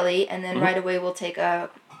into Delhi, and then right away we'll take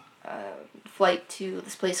a flight to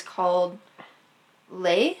this place called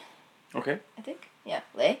Leh. Okay. I think. Yeah,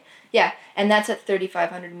 Leh. Yeah, and that's at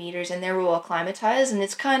 3,500 meters, and there we'll acclimatize, and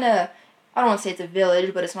it's kind of, I don't want to say it's a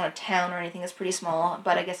village, but it's not a town or anything. It's pretty small,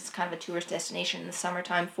 but I guess it's kind of a tourist destination in the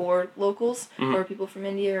summertime for locals, for people from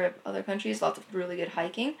India or other countries. Lots of really good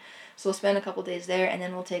hiking. So we'll spend a couple days there, and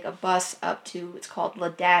then we'll take a bus up to, it's called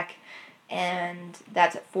Ladakh, and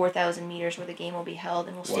that's at 4,000 meters where the game will be held,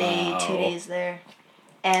 and we'll stay 2 days there.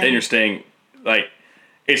 And you're staying,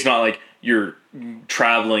 it's not like you're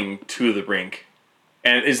traveling to the rink.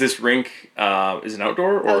 And is this rink, is it an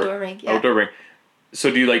outdoor? Outdoor rink, yeah. Outdoor rink. So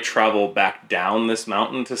do you like travel back down this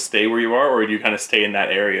mountain to stay where you are, or do you kind of stay in that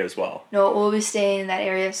area as well? No, we'll be staying in that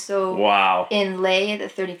area. So Wow. in Leh, the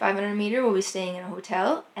 3,500 meter, we'll be staying in a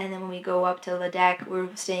hotel, and then when we go up to Ladakh, we're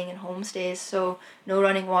staying in homestays. So no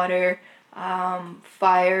running water,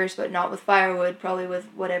 fires, but not with firewood, probably with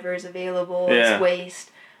whatever is available. Yeah. It's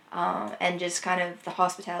waste. And just kind of the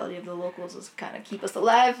hospitality of the locals is kind of keep us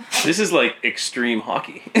alive. This is like extreme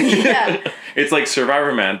hockey. Yeah. It's like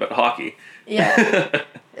Survivor Man, but hockey. Yeah.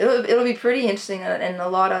 It'll be pretty interesting and a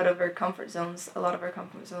lot out of our comfort zones. A lot of our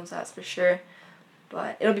comfort zones, that's for sure.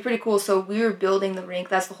 But it'll be pretty cool. So we were building the rink.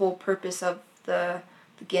 That's the whole purpose of the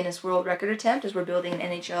Guinness World Record attempt is we're building an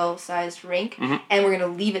NHL-sized rink, and we're going to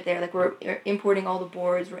leave it there. Like, we're importing all the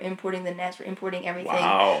boards, we're importing the nets, we're importing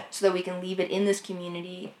everything so that we can leave it in this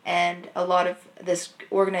community. And a lot of this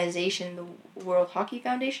organization, the World Hockey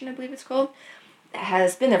Foundation, I believe it's called,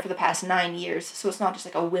 has been there for the past 9 years. So it's not just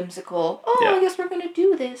like a whimsical, I guess we're going to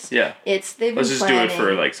do this. Yeah. They've been Let's just planning. do it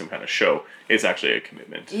for like some kind of show. It's actually a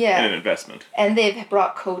commitment and an investment. And they've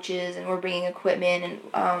brought coaches, and we're bringing equipment.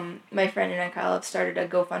 And my friend and I, Kyle, have started a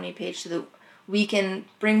GoFundMe page so that we can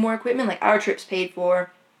bring more equipment. Like, our trip's paid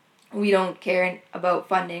for. We don't care about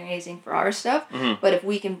fundraising for our stuff. But if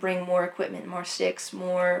we can bring more equipment, more sticks,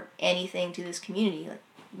 more anything to this community, like,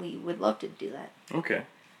 we would love to do that. Okay.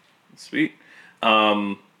 Sweet.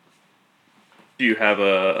 Do you have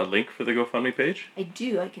a link for the GoFundMe page? I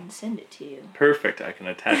do. I can send it to you. Perfect. I can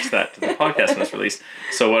attach that to the podcast when it's released.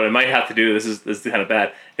 So what I might have to do, this is kind of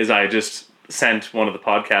bad, is I just sent one of the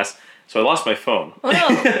podcasts. So I lost my phone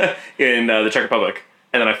in the Czech Republic,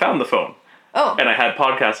 and then I found the phone. Oh. And I had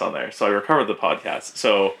podcasts on there, so I recovered the podcast.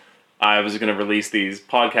 So I was going to release these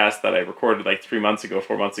podcasts that I recorded like 4 months ago.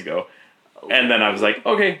 And then I was like,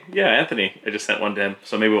 okay, yeah, Anthony. I just sent one to him.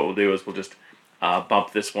 So maybe what we'll do is we'll just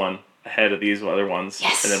bump this one ahead of these other ones.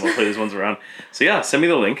 Yes. And then we'll play these ones around. So yeah, send me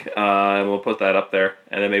the link, and we'll put that up there.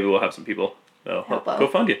 And then maybe we'll have some people that'll help go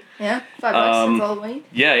fund you. Yeah, $5, that's all we need.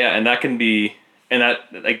 Yeah, and that can be, and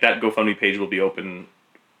that GoFundMe page will be open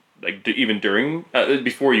like even during,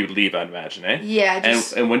 before you leave, I'd imagine, eh? Yeah.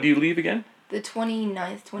 And when do you leave again? The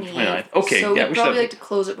 29th, 28th. 29th. Okay, so yeah, we'd probably like to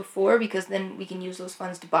close it before, because then we can use those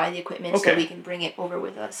funds to buy the equipment so we can bring it over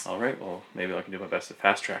with us. All right, well, maybe I can do my best to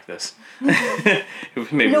fast track this.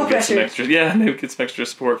 Maybe we'll get some extra. Yeah, maybe get some extra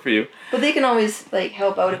support for you. But they can always like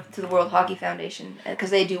help out to the World Hockey Foundation, because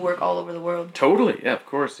they do work all over the world. Totally, yeah, of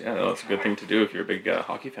course. Yeah, that's a good thing to do if you're a big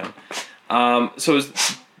hockey fan. So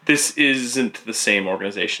this isn't the same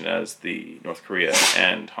organization as the North Korea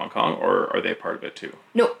and Hong Kong, or are they part of it too?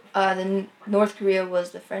 No, the North Korea was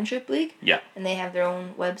the Friendship League. Yeah. And they have their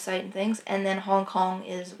own website and things. And then Hong Kong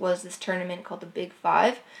was this tournament called the Big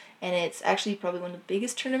Five, and it's actually probably one of the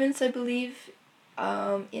biggest tournaments, I believe,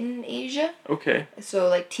 in Asia. Okay. So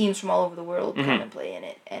like teams from all over the world come and play in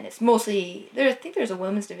it, and it's mostly I think there's a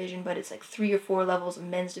women's division, but it's like 3 or 4 levels of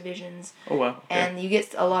men's divisions. Oh wow. Okay. And you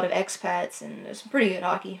get a lot of expats, and there's some pretty good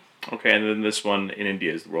hockey. Okay, and then this one in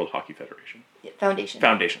India is the World Hockey Federation. Yeah,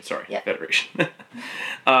 Foundation, sorry. Yeah. Federation.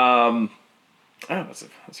 That's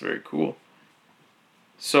very cool.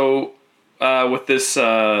 So, with this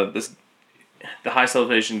the High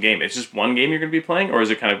Celebration game, it's just one game you're going to be playing, or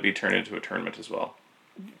is it kind of be turned into a tournament as well?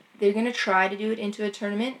 They're going to try to do it into a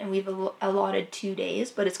tournament, and we've allotted 2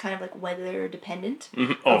 days, but it's kind of like weather dependent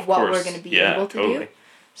of what we're going to be able to do.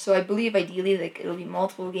 So I believe ideally like it'll be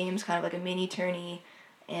multiple games, kind of like a mini tourney,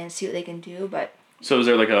 and see what they can do. But so is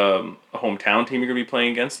there like a hometown team you're going to be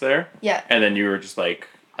playing against there? Yeah. And then you were just like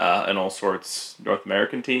an all sorts North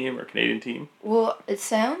American team or Canadian team? Well, it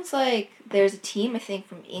sounds like there's a team, I think,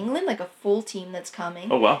 from England, like a full team that's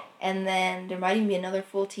coming. Oh, wow. And then there might even be another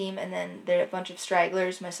full team, and then there are a bunch of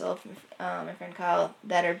stragglers, myself and my friend Kyle,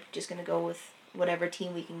 that are just going to go with whatever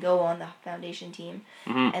team we can go on, the foundation team.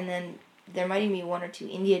 Mm-hmm. And then there might even be 1 or 2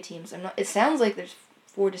 India teams. It sounds like there's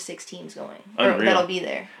 4 to 6 teams going. Unreal. That'll be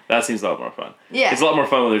there. That seems a lot more fun. Yeah. It's a lot more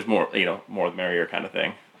fun when there's more, more the merrier kind of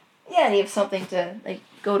thing. Yeah, and you have something to like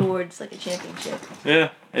go towards, like a championship.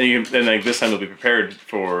 Yeah, and like this time you'll be prepared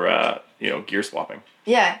for gear swapping.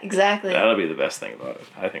 Yeah, exactly. That'll be the best thing about it,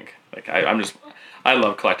 I think. Like I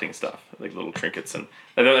love collecting stuff, like little trinkets, and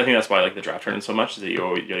I think that's why I like the draft tournament so much. Is that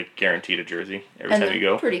you're like guaranteed a jersey every time you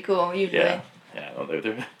go. Pretty cool usually. Yeah, well,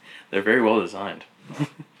 they're very well designed.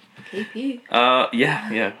 KP.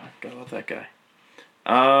 Yeah, gotta love that guy.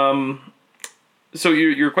 So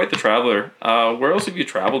you're quite the traveler. Where else have you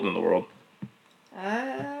traveled in the world?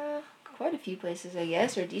 Quite a few places, I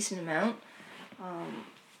guess, or a decent amount.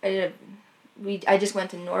 I just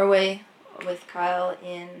went to Norway with Kyle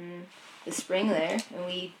in the spring there, and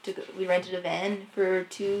we rented a van for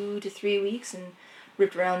 2 to 3 weeks and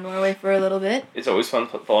ripped around Norway for a little bit. It's always fun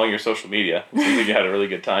following your social media. It seems like you had a really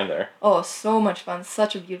good time there. Oh, so much fun.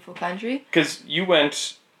 Such a beautiful country. Because you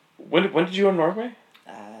went... When did you go to Norway?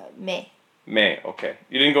 May. May, okay.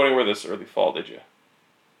 You didn't go anywhere this early fall, did you?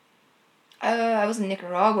 I was in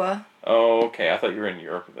Nicaragua. Oh, okay. I thought you were in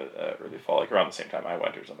Europe in the early fall, like around the same time I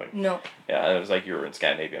went or something. No. Yeah, it was like you were in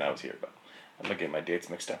Scandinavia and I was here, but I'm not getting my dates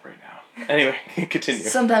mixed up right now. Anyway, continue.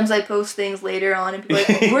 Sometimes I post things later on and people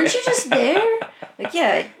are like, weren't you just there? Like,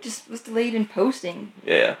 yeah, I just was delayed in posting.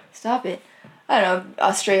 Yeah. Stop it. I don't know,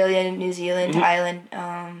 Australia, New Zealand,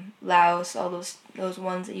 Thailand, Laos, all those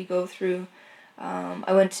ones that you go through.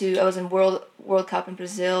 I was in World Cup in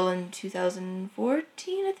Brazil in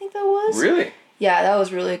 2014, I think that was. Really? Yeah, that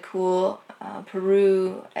was really cool.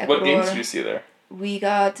 Peru, Ecuador. What games did you see there? We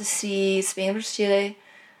got to see Spain versus Chile.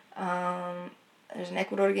 There's an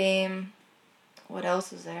Ecuador game. What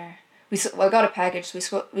else is there? I got a package,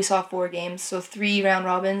 so we saw 4 games. So 3 round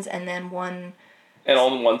robins and then 1... And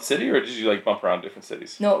all in one city, or did you like bump around different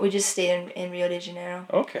cities? No, we just stayed in Rio de Janeiro.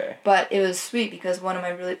 Okay. But it was sweet because one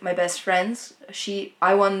of my best friends,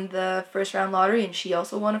 I won the first round lottery and she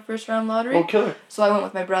also won a first round lottery. Oh, killer. So I went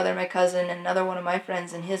with my brother, my cousin, and another one of my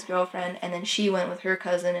friends and his girlfriend, and then she went with her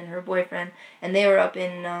cousin and her boyfriend, and they were up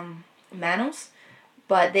in Manos,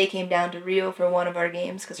 but they came down to Rio for one of our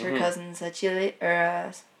games because her cousin's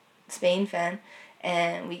a Spain fan.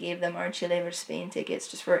 And we gave them our Chile versus Spain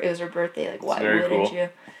tickets it was her birthday, like, why wouldn't you?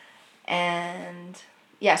 And,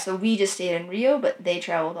 yeah, so we just stayed in Rio, but they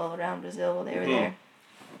traveled all around Brazil while they were there.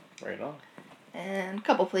 Right on. And a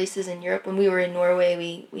couple places in Europe. When we were in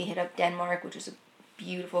Norway, we hit up Denmark, which is a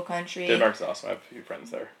beautiful country. Denmark's awesome. I have a few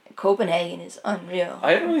friends there. Copenhagen is unreal.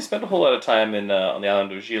 I haven't really spent a whole lot of time on the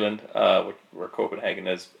island of Zealand, where Copenhagen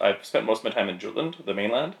is. I've spent most of my time in Jutland, the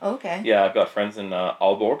mainland. Okay. Yeah, I've got friends in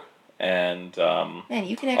Aalborg. And man,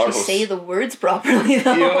 you can actually say the words properly,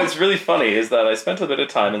 though. You know, what's really funny is that I spent a bit of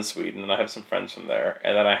time in Sweden, and I have some friends from there,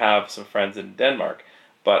 and then I have some friends in Denmark.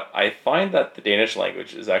 But I find that the Danish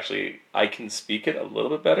language is actually, I can speak it a little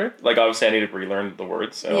bit better. Like, obviously, I need to relearn the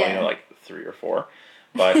words. I only know like 3 or 4.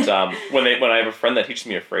 But when I have a friend that teaches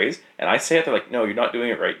me a phrase, and I say it, they're like, no, you're not doing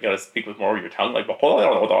it right. You gotta speak with more of your tongue, like,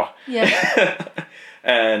 yeah.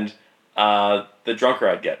 And the drunker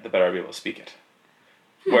I'd get, the better I'd be able to speak it.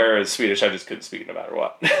 Whereas Swedish, I just couldn't speak no matter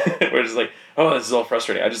what. We're just like, oh, this is all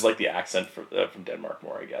frustrating. I just like the accent from Denmark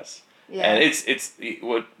more, I guess. Yeah. And it's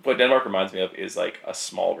what Denmark reminds me of is like a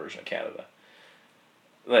small version of Canada.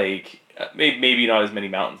 Like maybe not as many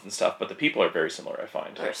mountains and stuff, but the people are very similar. I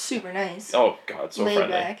find they're super nice. Oh God, so laid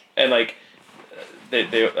friendly. Back. And like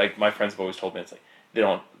they like my friends have always told me it's like they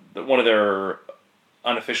don't. One of their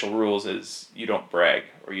unofficial rules is you don't brag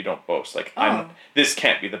or you don't boast. Like this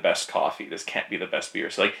can't be the best coffee. This can't be the best beer.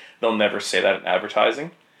 So like they'll never say that in advertising.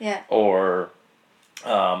 Yeah. Or,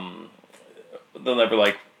 they'll never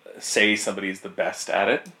like say somebody's the best at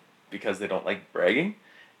it because they don't like bragging,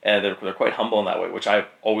 and they're quite humble in that way, which I've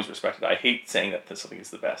always respected. I hate saying that something is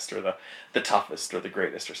the best or the toughest or the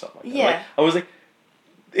greatest or something like that. Yeah. Like, I was like,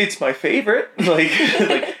 it's my favorite. Like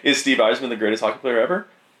is Steve Yzerman the greatest hockey player ever?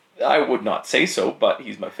 I would not say so, but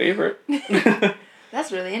he's my favorite.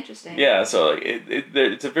 That's really interesting. Yeah, so like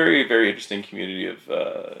it's a very, very interesting community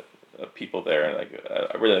of people there, and like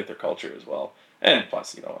I really like their culture as well. And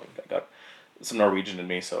plus, you know, I got some Norwegian in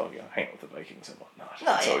me, so hang out with the Vikings and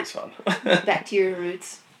whatnot. It's always fun. Back to your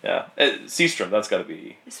roots. Yeah, Seastrom. That's got to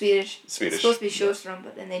be Swedish. Swedish. It's supposed to be Sjöström,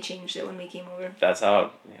 but then they changed it when we came over. That's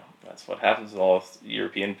how that's what happens with all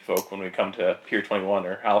European folk when we come to Pier 21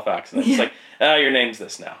 or Halifax, and it's like, your name's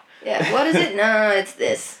this now. Yeah, what is it? No, it's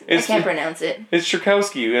this. I can't pronounce it. It's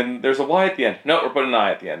Sherkowski, and there's a Y at the end. No, we're putting an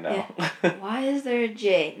I at the end now. Yeah. Why is there a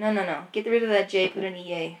J? No. Get rid of that J, put an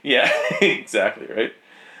EA. Yeah, exactly, right?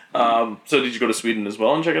 So did you go to Sweden as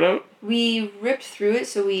well and check it out? We ripped through it,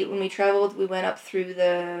 so when we traveled, we went up through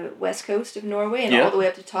the west coast of Norway and all the way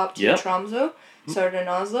up to top to Tromsø, started in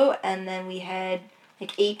Oslo, and then we had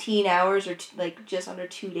like 18 hours or like just under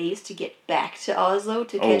 2 days to get back to Oslo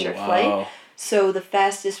to catch our flight. So the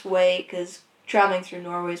fastest way, because traveling through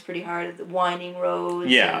Norway is pretty hard, the winding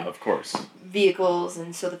roads. Yeah, and of course. Vehicles,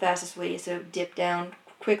 and so the fastest way is to dip down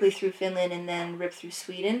quickly through Finland and then rip through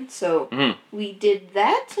Sweden. So we did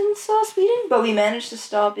that and saw Sweden, but we managed to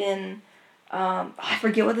stop in, I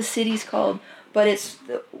forget what the city's called, but it's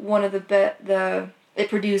one of it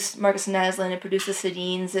produced Marcus and Naslund, it produced the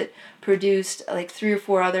Sedins, it produced like 3 or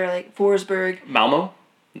 4 other, like Forsberg. Malmo?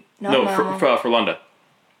 Not Malmo. For Lunda.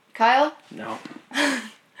 Kyle? No.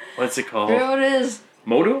 What's it called? I forget what it is.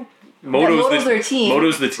 Modo? Modo's their team.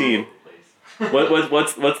 Modo's the team.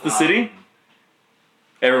 What's the city?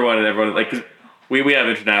 Everyone like, We have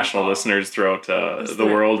international listeners throughout the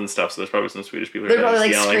world and stuff, so there's probably some Swedish people. They're probably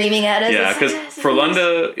like screaming at us. Yeah, because for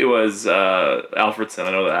Lunda it was Alfredsson.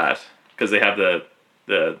 I know that because they have the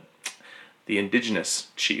indigenous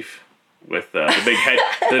chief with the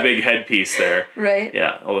big headpiece there. Right.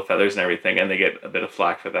 Yeah, all the feathers and everything, and they get a bit of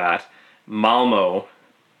flack for that. Malmo,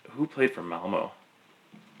 who played for Malmo?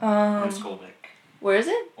 Ornsköldsvik. Where is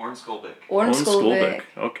it? Ornsköldsvik. Ornsköldsvik.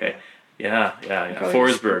 Okay. Yeah.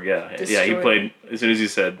 Forsberg, yeah. He played, as soon as you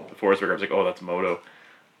said Forsberg, I was like, oh, that's Modo.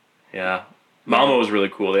 Yeah. Malmo was really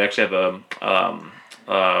cool. They actually have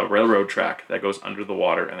a railroad track that goes under the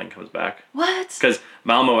water and then comes back. What? Because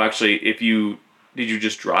Malmo actually, did you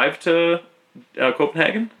just drive to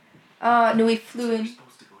Copenhagen? No, we flew in. You're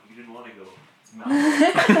supposed to go. You didn't want to go.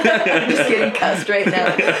 It's I'm just getting cussed right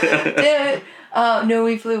now. Damn it. No,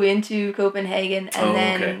 we flew into Copenhagen and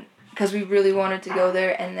then because we really wanted to go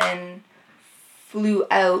there, and then flew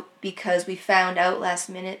out because we found out last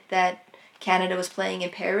minute that Canada was playing in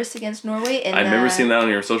Paris against Norway. And I remember seeing that on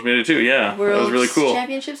your social media too. Yeah, that was really cool.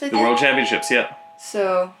 Championships, I think. The World Championships, yeah.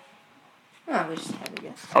 So, we just have a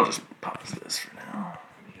guess. I'll just pause this for now.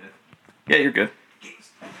 Yeah, you're good.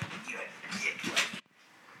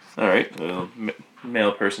 All right, the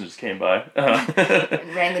male person just came by.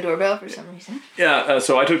 And rang the doorbell for some reason. Yeah,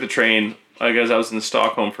 so I took the train. I guess I was in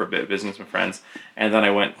Stockholm for a bit, visiting some friends, and then I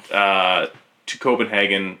went to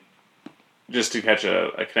Copenhagen just to catch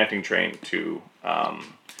a connecting train to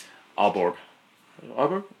Aalborg.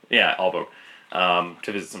 Aalborg? Yeah, Aalborg.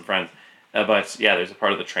 To visit some friends. But yeah, there's a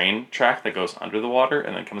part of the train track that goes under the water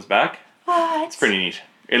and then comes back. What? It's pretty neat.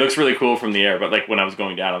 It looks really cool from the air, but like when I was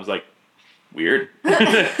going down, I was like, weird.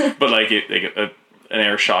 But like an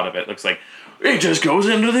air shot of it looks like it just goes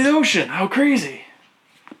into the ocean. How crazy!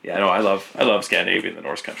 Yeah, no, I love Scandinavia and the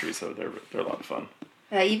Norse countries, so they're a lot of fun.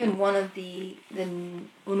 Even one of when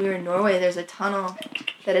we were in Norway, there's a tunnel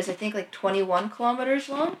that is I think like 21 kilometers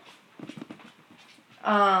long.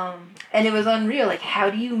 And it was unreal. Like, how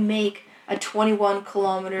do you make a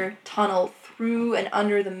 21-kilometer tunnel through and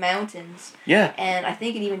under the mountains? Yeah. And I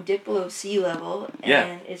think it even dipped below sea level. And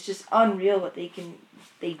Yeah. it's just unreal what they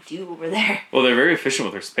do over there. Well, they're very efficient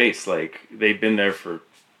with their space. Like, they've been there for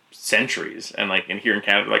centuries. And, like, here in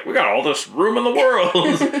Canada, like, we got all this room in the world.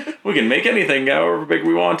 We can make anything however big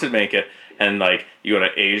we want to make it. And, like, you go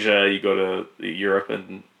to Asia, you go to Europe,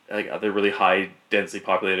 and, like, other really high densely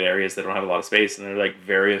populated areas that don't have a lot of space. And they're, like,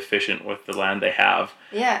 very efficient with the land they have.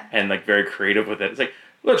 Yeah. And, like, very creative with it. It's like,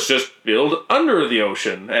 let's just build under the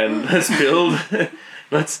ocean. And let's build...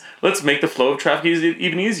 let's make the flow of traffic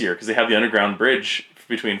even easier. Because they have the underground bridge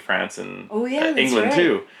between France and England, right.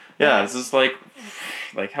 too. Yeah, it's just like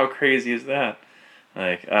how crazy is that?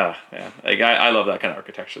 Like, yeah. Like, I love that kind of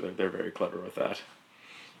architecture. They're very clever with that.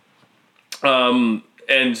 And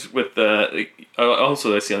with the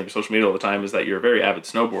also I see on your social media all the time is that you're a very avid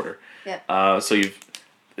snowboarder. Yeah. So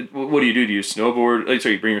what do you do? Do you snowboard? Like, so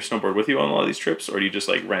you bring your snowboard with you on a lot of these trips, or do you just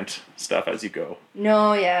like rent stuff as you go?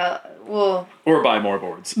 No, yeah. Well. Or buy more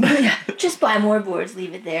boards. Yeah, just buy more boards.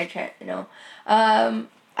 Leave it there. I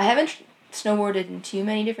haven't snowboarded in too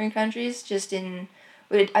many different countries.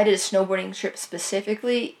 I did a snowboarding trip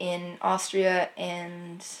specifically in Austria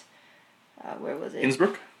and where was it?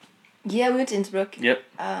 Innsbruck. Yeah, we went to Innsbruck. Yep.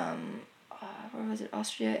 Where was it?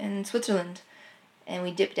 Austria and Switzerland, and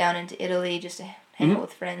we dipped down into Italy just to hang out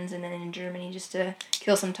with friends, and then in Germany just to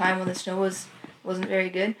kill some time when the snow wasn't very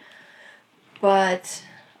good. But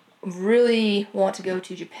really want to go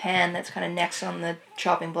to Japan. That's kind of next on the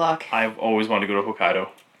chopping block. I've always wanted to go to Hokkaido.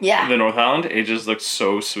 Yeah. The North Island. It just looks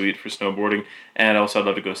so sweet for snowboarding, and also I'd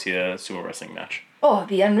love to go see a sumo wrestling match. Oh, it'd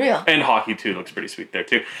be unreal. And hockey too looks pretty sweet there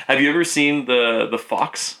too. Have you ever seen the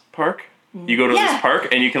Fox Park? You go to this park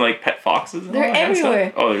and you can like pet foxes. And they're all that everywhere. Kind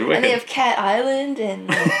of stuff. Oh, they're wicked. And they have Cat Island and.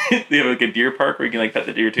 They have like a deer park where you can like pet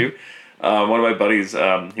the deer too. One of my buddies,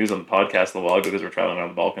 he was on the podcast a while ago because we're traveling around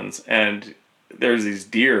the Balkans, and there's these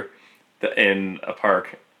deer in a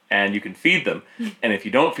park, and you can feed them. And if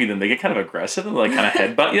you don't feed them, they get kind of aggressive and like kind of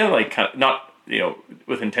headbutt you, like kind of not.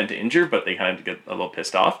 With intent to injure, but they kind of get a little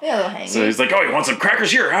pissed off. Yeah, they'll hang. So he's like, "Oh, you want some crackers?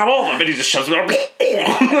 Here, have all of them." And he just shoves it up.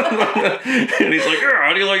 And he's like, "Oh,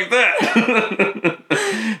 how do you like that?"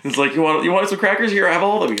 It's like, "You want some crackers? Here, have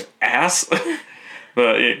all of them, you ass."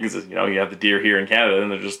 But because you have the deer here in Canada, and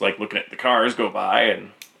they're just like looking at the cars go by,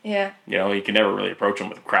 and yeah, you can never really approach them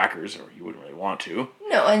with crackers, or you wouldn't really want to.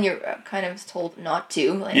 No, and you're kind of told not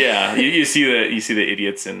to. Like. Yeah, you see the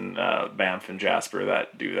idiots in Banff and Jasper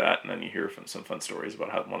that do that, and then you hear from some fun stories about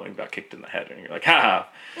how one of them got kicked in the head, and you're like, "Ha!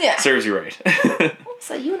 Yeah, serves you right." It's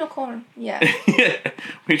a unicorn. Yeah. Yeah,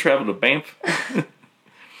 we traveled to Banff.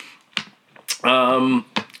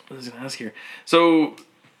 What was I going to ask here? So,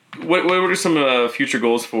 what are some future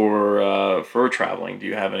goals for traveling? Do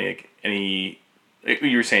you have any?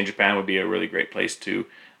 You were saying Japan would be a really great place to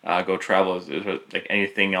go travel. Is there like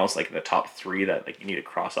anything else like the top 3 that like you need to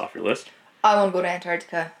cross off your list? I want to go to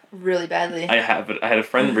Antarctica really badly. I had a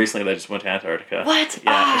friend recently that just went to Antarctica. What?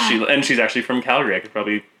 Yeah, she's actually from Calgary. I could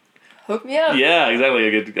probably hook me up. Yeah, exactly.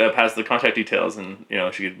 I could pass the contact details, and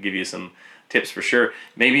she could give you some tips for sure.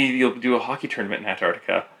 Maybe you'll do a hockey tournament in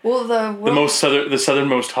Antarctica. Well, the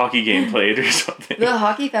southernmost hockey game played or something. The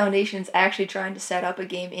Hockey Foundation's actually trying to set up a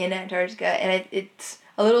game in Antarctica, and it's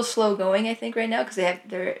a little slow going, I think, right now because they have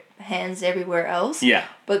their hands everywhere else. Yeah.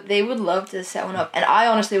 But they would love to set one up, and I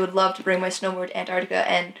honestly would love to bring my snowboard to Antarctica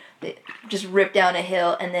and just rip down a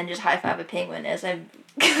hill and then just high five a penguin as I'm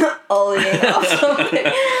ollieing off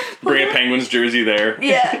something. Bring a Penguins jersey there.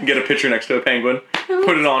 Yeah. Get a picture next to a penguin.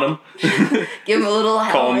 Put it on him. Give him a little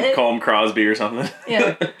helmet. Call him Crosby or something.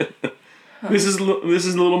 Yeah. This is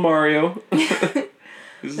little Mario. This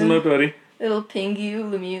is my buddy. Little Pingu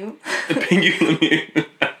Lemieux. Pingu Lemieux.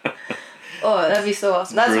 Oh, that'd be so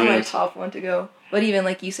awesome. That's Brilliant. my top one to go. But even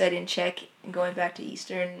like you said in Czech and going back to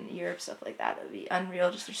Eastern Europe, stuff like that would be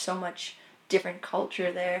unreal. Just there's so much different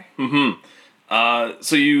culture there.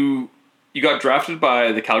 So you got drafted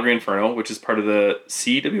by the Calgary Inferno, which is part of the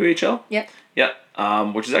CWHL. Yep.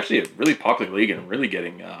 Yeah. Which is actually a really popular league and really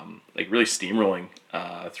getting really steamrolling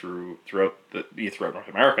throughout North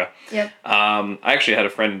America. Yep. I actually had a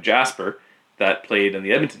friend in Jasper that played in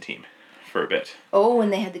the Edmonton team for a bit. Oh,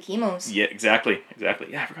 when they had the chemos. Yeah, exactly. Yeah,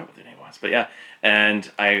 I forgot what their name was, but yeah.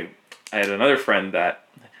 And I had another friend that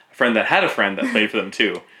had a friend that played for them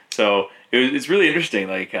too. So it's really interesting,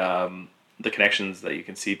 like the connections that you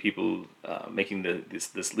can see people making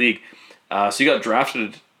this league. So you got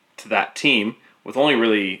drafted to that team with only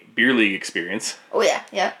really beer league experience. Oh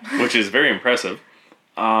yeah. Which is very impressive.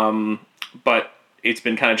 But it's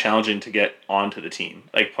been kind of challenging to get onto the team,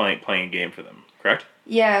 like playing a game for them. Correct?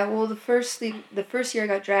 Yeah. Well, the first year I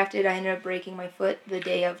got drafted, I ended up breaking my foot the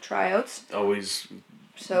day of tryouts. Always.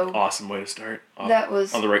 So awesome way to start. That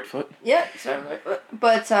was on the right foot. Yeah, started on the right foot.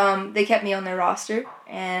 But they kept me on their roster,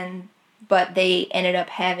 but they ended up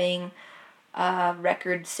having a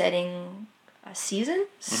record-setting season,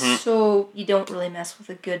 so you don't really mess with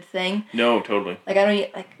a good thing. No, totally.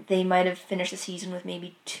 They might have finished the season with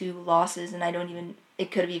maybe 2 losses, and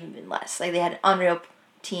it could have even been less. Like they had an unreal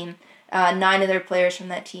team. 9 of their players from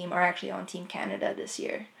that team are actually on Team Canada this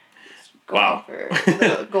year. Going for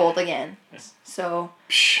the gold again. So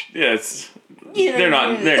yeah, they're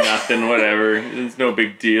nothing. Whatever, it's no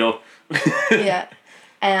big deal. Yeah,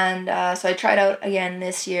 and so I tried out again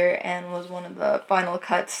this year and was one of the final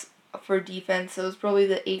cuts for defense. So it was probably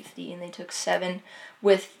the 8th D, and they took 7,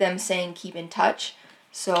 with them saying keep in touch.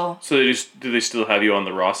 So do they still have you on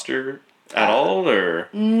the roster at all, or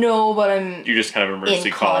no? But you just kind of emergency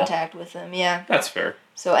in contact with them. Yeah, that's fair.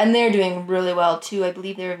 So, and they're doing really well too. I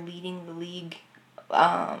believe they're leading the league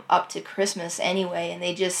up to Christmas anyway, and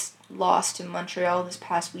they just lost to Montreal this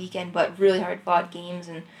past weekend, but really hard fought games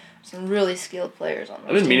and some really skilled players on those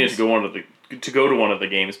I've been meaning teams. to go to one of the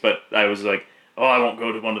games, but I was like, I won't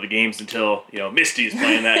go to one of the games until Misty's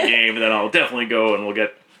playing that game, and then I'll definitely go and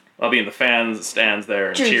I'll be in the stands there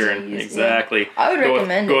and cheering. Exactly. Yeah. I would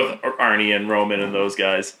recommend go with Arnie and Roman and those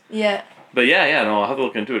guys. Yeah. But I'll have to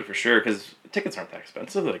look into it for sure, because tickets aren't that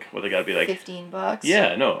expensive. Like, they gotta be like $15.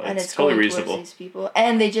 Yeah, no, and it's totally going reasonable. Towards these people,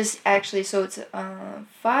 and they just actually it's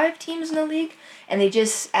 5 teams in the league, and they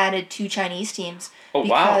just added 2 Chinese teams. Oh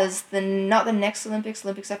wow! Because not the next Olympics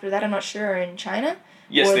after that, I'm not sure, are in China.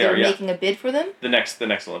 Yes, or they are. They're making a bid for them. The next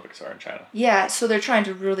Olympics are in China. Yeah, so they're trying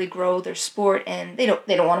to really grow their sport, and they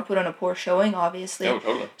don't want to put on a poor showing, obviously. No,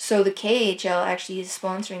 totally. So the KHL actually is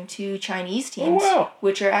sponsoring 2 Chinese teams,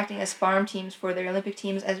 which are acting as farm teams for their Olympic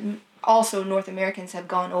teams, as also North Americans have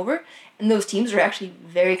gone over, and those teams are actually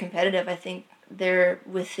very competitive. I think they're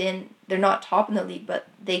not top in the league, but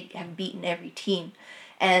they have beaten every team.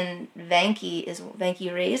 And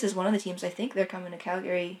Vanke Rays is one of the teams. I think they're coming to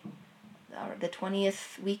Calgary the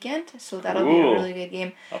 20th weekend, so that'll be a really good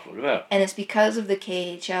game. I'll look at that. And it's because of the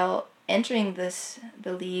KHL entering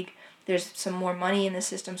the league. There's some more money in the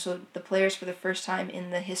system, so the players, for the first time in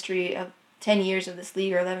the history of 10 years of this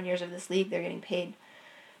league or 11 years of this league, they're getting paid.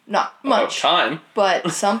 Not much time, but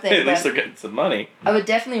something. At least they're getting some money. I would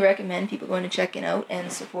definitely recommend people going to checking out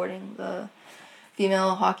and supporting the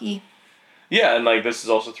female hockey. Yeah, and this is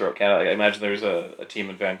also throughout Canada. I imagine there's a team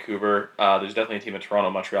in Vancouver. There's definitely a team in Toronto,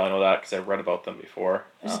 Montreal. I know that because I've read about them before.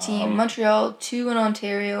 There's a team in Montreal, 2 in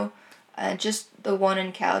Ontario, just the 1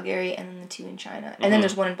 in Calgary, and then the 2 in China, and then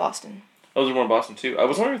there's 1 in Boston. Oh, there's one in Boston too. I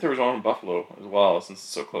was wondering if there was one in Buffalo as well, since it's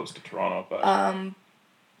so close to Toronto. But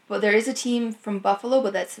But there is a team from Buffalo,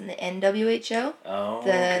 but that's in the NWHL.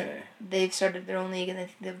 okay. They've started their own league, and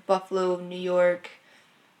they have Buffalo, New York,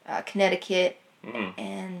 Connecticut,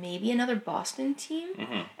 and maybe another Boston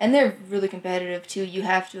team. And they're really competitive too. You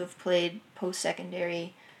have to have played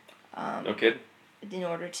post-secondary. No kid. In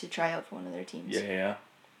order to try out for one of their teams. Yeah.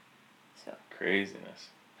 So Craziness.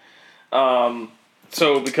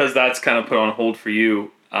 So because that's kind of put on hold for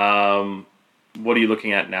you, what are you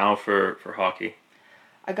looking at now for hockey?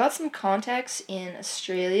 I got some contacts in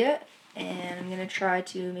Australia, and I'm gonna try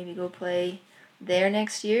to maybe go play there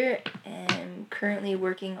next year. And I'm currently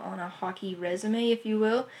working on a hockey resume, if you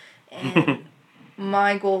will, and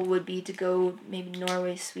my goal would be to go maybe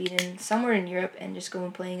Norway, Sweden, somewhere in Europe, and just go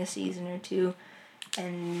and playing a season or two,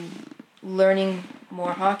 and learning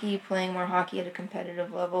more hockey, playing more hockey at a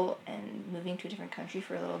competitive level, and moving to a different country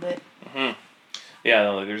for a little bit. Yeah,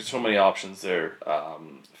 no, there's so many options there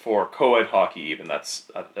for co-ed hockey. Even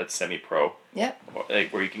that's semi-pro. Yep.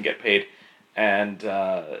 Like where you can get paid, and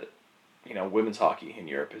women's hockey in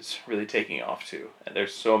Europe is really taking off too. And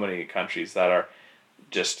there's so many countries that are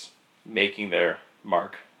just making their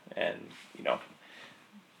mark and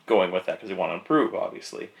going with that because they want to improve,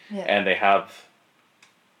 obviously. Yeah. And they have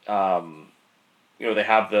they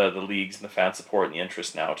have the leagues and the fan support and the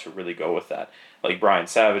interest now to really go with that. Like Brian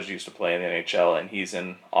Savage used to play in the NHL, and he's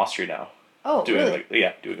in Austria now. Oh, doing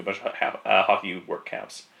really? Doing a bunch of hockey work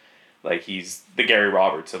camps. Like he's the Gary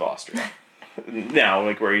Roberts of Austria. Now,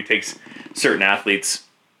 like where he takes certain athletes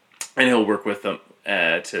and he'll work with them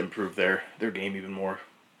to improve their game even more,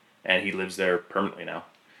 and he lives there permanently now.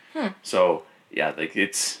 So yeah, like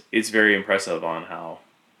it's very impressive on how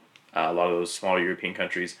a lot of those smaller European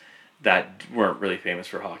countries that weren't really famous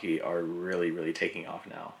for hockey are really, really taking off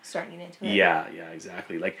now. Starting into it. Yeah,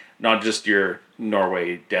 exactly. Like not just your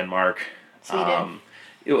Norway, Denmark, Sweden.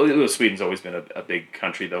 Sweden's always been a big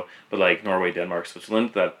country though, but like Norway, Denmark,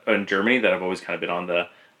 Switzerland, and Germany that have always kind of been on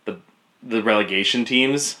the relegation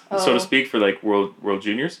teams, so to speak, for like World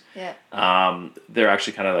Juniors. Yeah. They're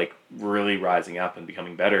actually kind of like really rising up and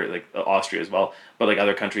becoming better, like Austria as well. But like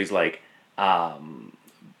other countries like Belarus,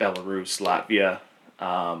 Latvia,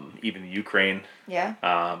 even Ukraine,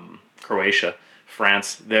 Croatia,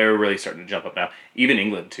 France, they're really starting to jump up now. Even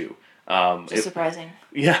England too. Surprising.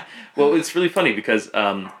 Yeah. Well, it's really funny because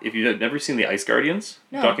if you've never seen the Ice Guardians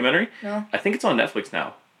documentary, I think it's on Netflix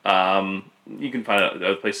now. You can find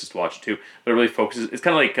other places to watch it too, but it really focuses. It's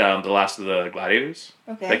kind of like The Last of the Gladiators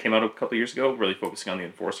that came out a couple of years ago, really focusing on the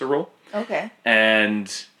enforcer role. Okay.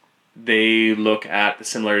 And they look at the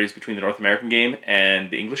similarities between the North American game and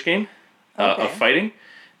the English game of fighting,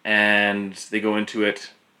 and they go into it,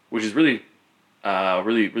 which is really,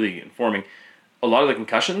 really informing. A lot of the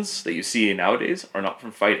concussions that you see nowadays are not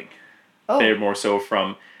from fighting. Oh. They're more so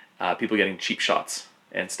from people getting cheap shots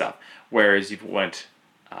and stuff. Whereas you went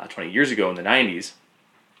 20 years ago in the 90s,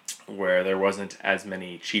 where there wasn't as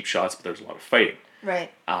many cheap shots, but there was a lot of fighting.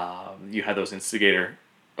 Right. You had those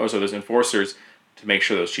those enforcers to make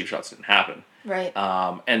sure those cheap shots didn't happen. Right.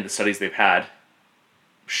 And the studies they've had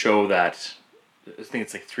show that I think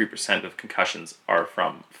it's like 3% of concussions are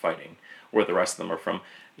from fighting, where the rest of them are from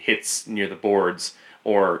hits near the boards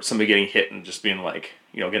or somebody getting hit and just being like,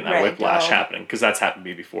 getting that whiplash happening. Because that's happened to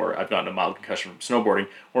me before. I've gotten a mild concussion from snowboarding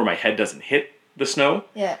where my head doesn't hit the snow.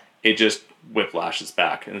 Yeah. It just whiplashes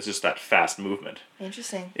back, and it's just that fast movement.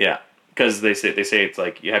 Interesting. Yeah, because they say it's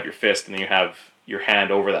like you have your fist and then you have your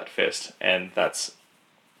hand over that fist, and that's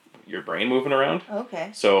your brain moving around.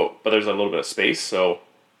 Okay. So, but there's a little bit of space, so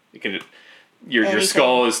you can your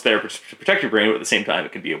skull is there to protect your brain, but at the same time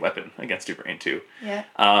it can be a weapon against your brain too.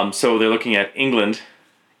 Yeah. So they're looking at England,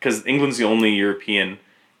 because England's the only European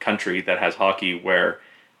country that has hockey where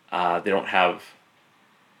they don't have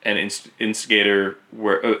an instigator,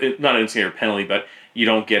 where not an instigator penalty, but you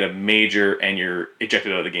don't get a major and you're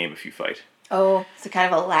ejected out of the game if you fight. Oh, so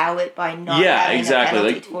kind of allow it by not having a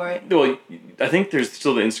penalty for it. Well, I think there's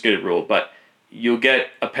still the instigated rule, but you'll get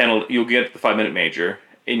a penalty. You'll get the 5-minute major,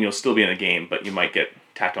 and you'll still be in the game, but you might get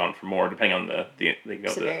tacked on for more depending on the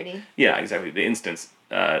severity. Exactly, the instance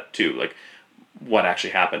too, like what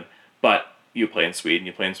actually happened. But you play in Sweden,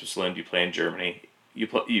 you play in Switzerland, you play in Germany, you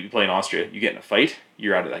play in Austria. You get in a fight,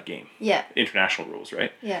 you're out of that game. Yeah. International rules,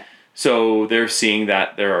 right? Yeah. So they're seeing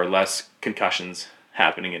that there are less concussions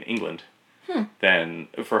happening in England than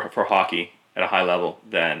for hockey at a high level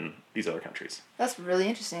than these other countries. That's really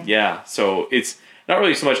interesting. Yeah, so it's not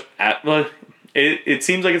really so much it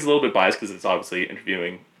seems like it's a little bit biased because it's obviously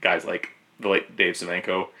interviewing guys like the late Dave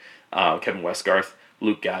Semenko, Kevin Westgarth,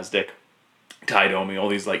 Luke Gazdick, Ty Domi, all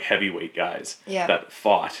these like heavyweight guys Yeah. that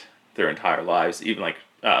fought their entire lives, even like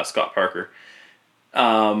Scott Parker.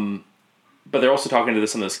 But they're also talking to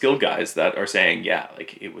some of the skilled guys that are saying, yeah,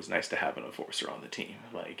 like it was nice to have an enforcer on the team.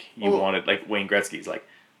 Like you wanted, like Wayne Gretzky's like,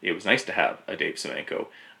 it was nice to have a Dave Semenko,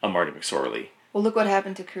 a Marty McSorley. Well, look what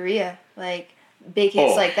happened to Korea. Like, big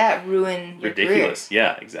hits like that ruin your Ridiculous. career.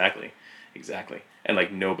 Yeah, exactly. And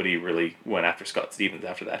like nobody really went after Scott Stevens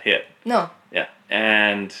after that hit. No. Yeah,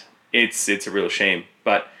 and it's a real shame.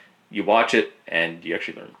 But you watch it and you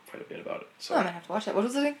actually learn quite a bit about it. So Oh, I'm gonna have to watch that. What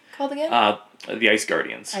was it called again? the Ice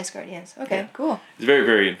Guardians. Ice Guardians. Okay, Yeah. cool. It's very,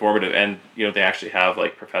 very informative, and they actually have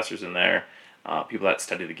like professors in there, people that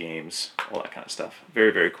study the games, all that kind of stuff.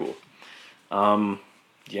 Very, very cool.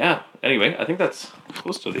 Yeah. Anyway, I think that's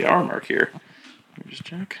close to the hour mark here. Let me just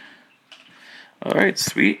check. All right,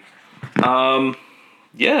 sweet.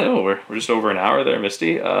 Yeah, no, we're just over an hour there,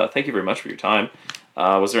 Misty. Thank you very much for your time.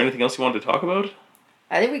 Was there anything else you wanted to talk about?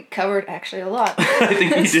 I think we covered actually a lot. I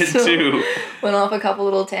think we did So, too. Went off a couple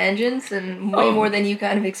little tangents and way more than you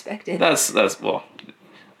kind of expected. That's well,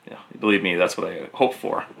 yeah. Believe me, that's what I hope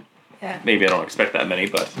for. Yeah. Maybe I don't expect that many,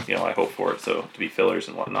 but I hope for it. So to be fillers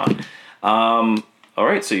and whatnot. All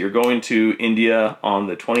right, so you're going to India on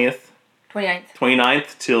the 20th,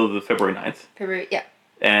 29th till the February 9th. February, yeah.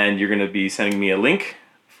 And you're going to be sending me a link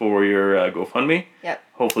for your GoFundMe. Yep.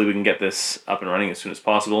 Hopefully we can get this up and running as soon as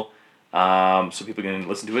possible, so people can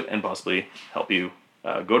listen to it and possibly help you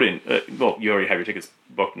go to. Well, you already have your tickets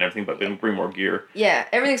booked and everything, but then bring more gear. Yeah,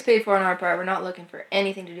 everything's paid for on our part. We're not looking for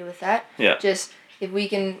anything to do with that. Yeah. Just if we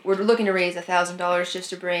can, we're looking to raise $1,000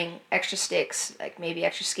 just to bring extra sticks, like maybe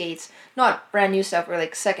extra skates, not brand new stuff, or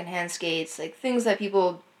like secondhand skates, like things that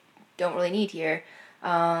people don't really need here.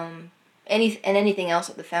 Anything else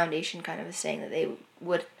that the foundation kind of is saying that they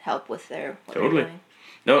would help with their what they're Totally. doing.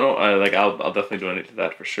 No, I'll definitely donate to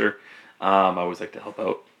that for sure. I always like to help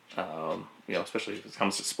out, especially if it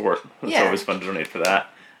comes to sport. It's Yeah. always fun to donate for that.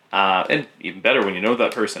 And even better when you know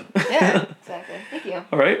that person. Yeah, exactly. Thank you.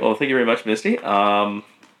 All right. Well, thank you very much, Misty.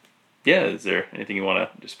 Is there anything you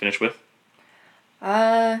want to just finish with?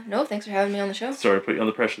 No, thanks for having me on the show. Sorry to put you on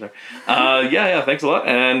the pressure there. Yeah, thanks a lot.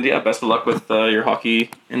 And yeah, best of luck with your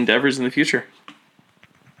hockey endeavors in the future.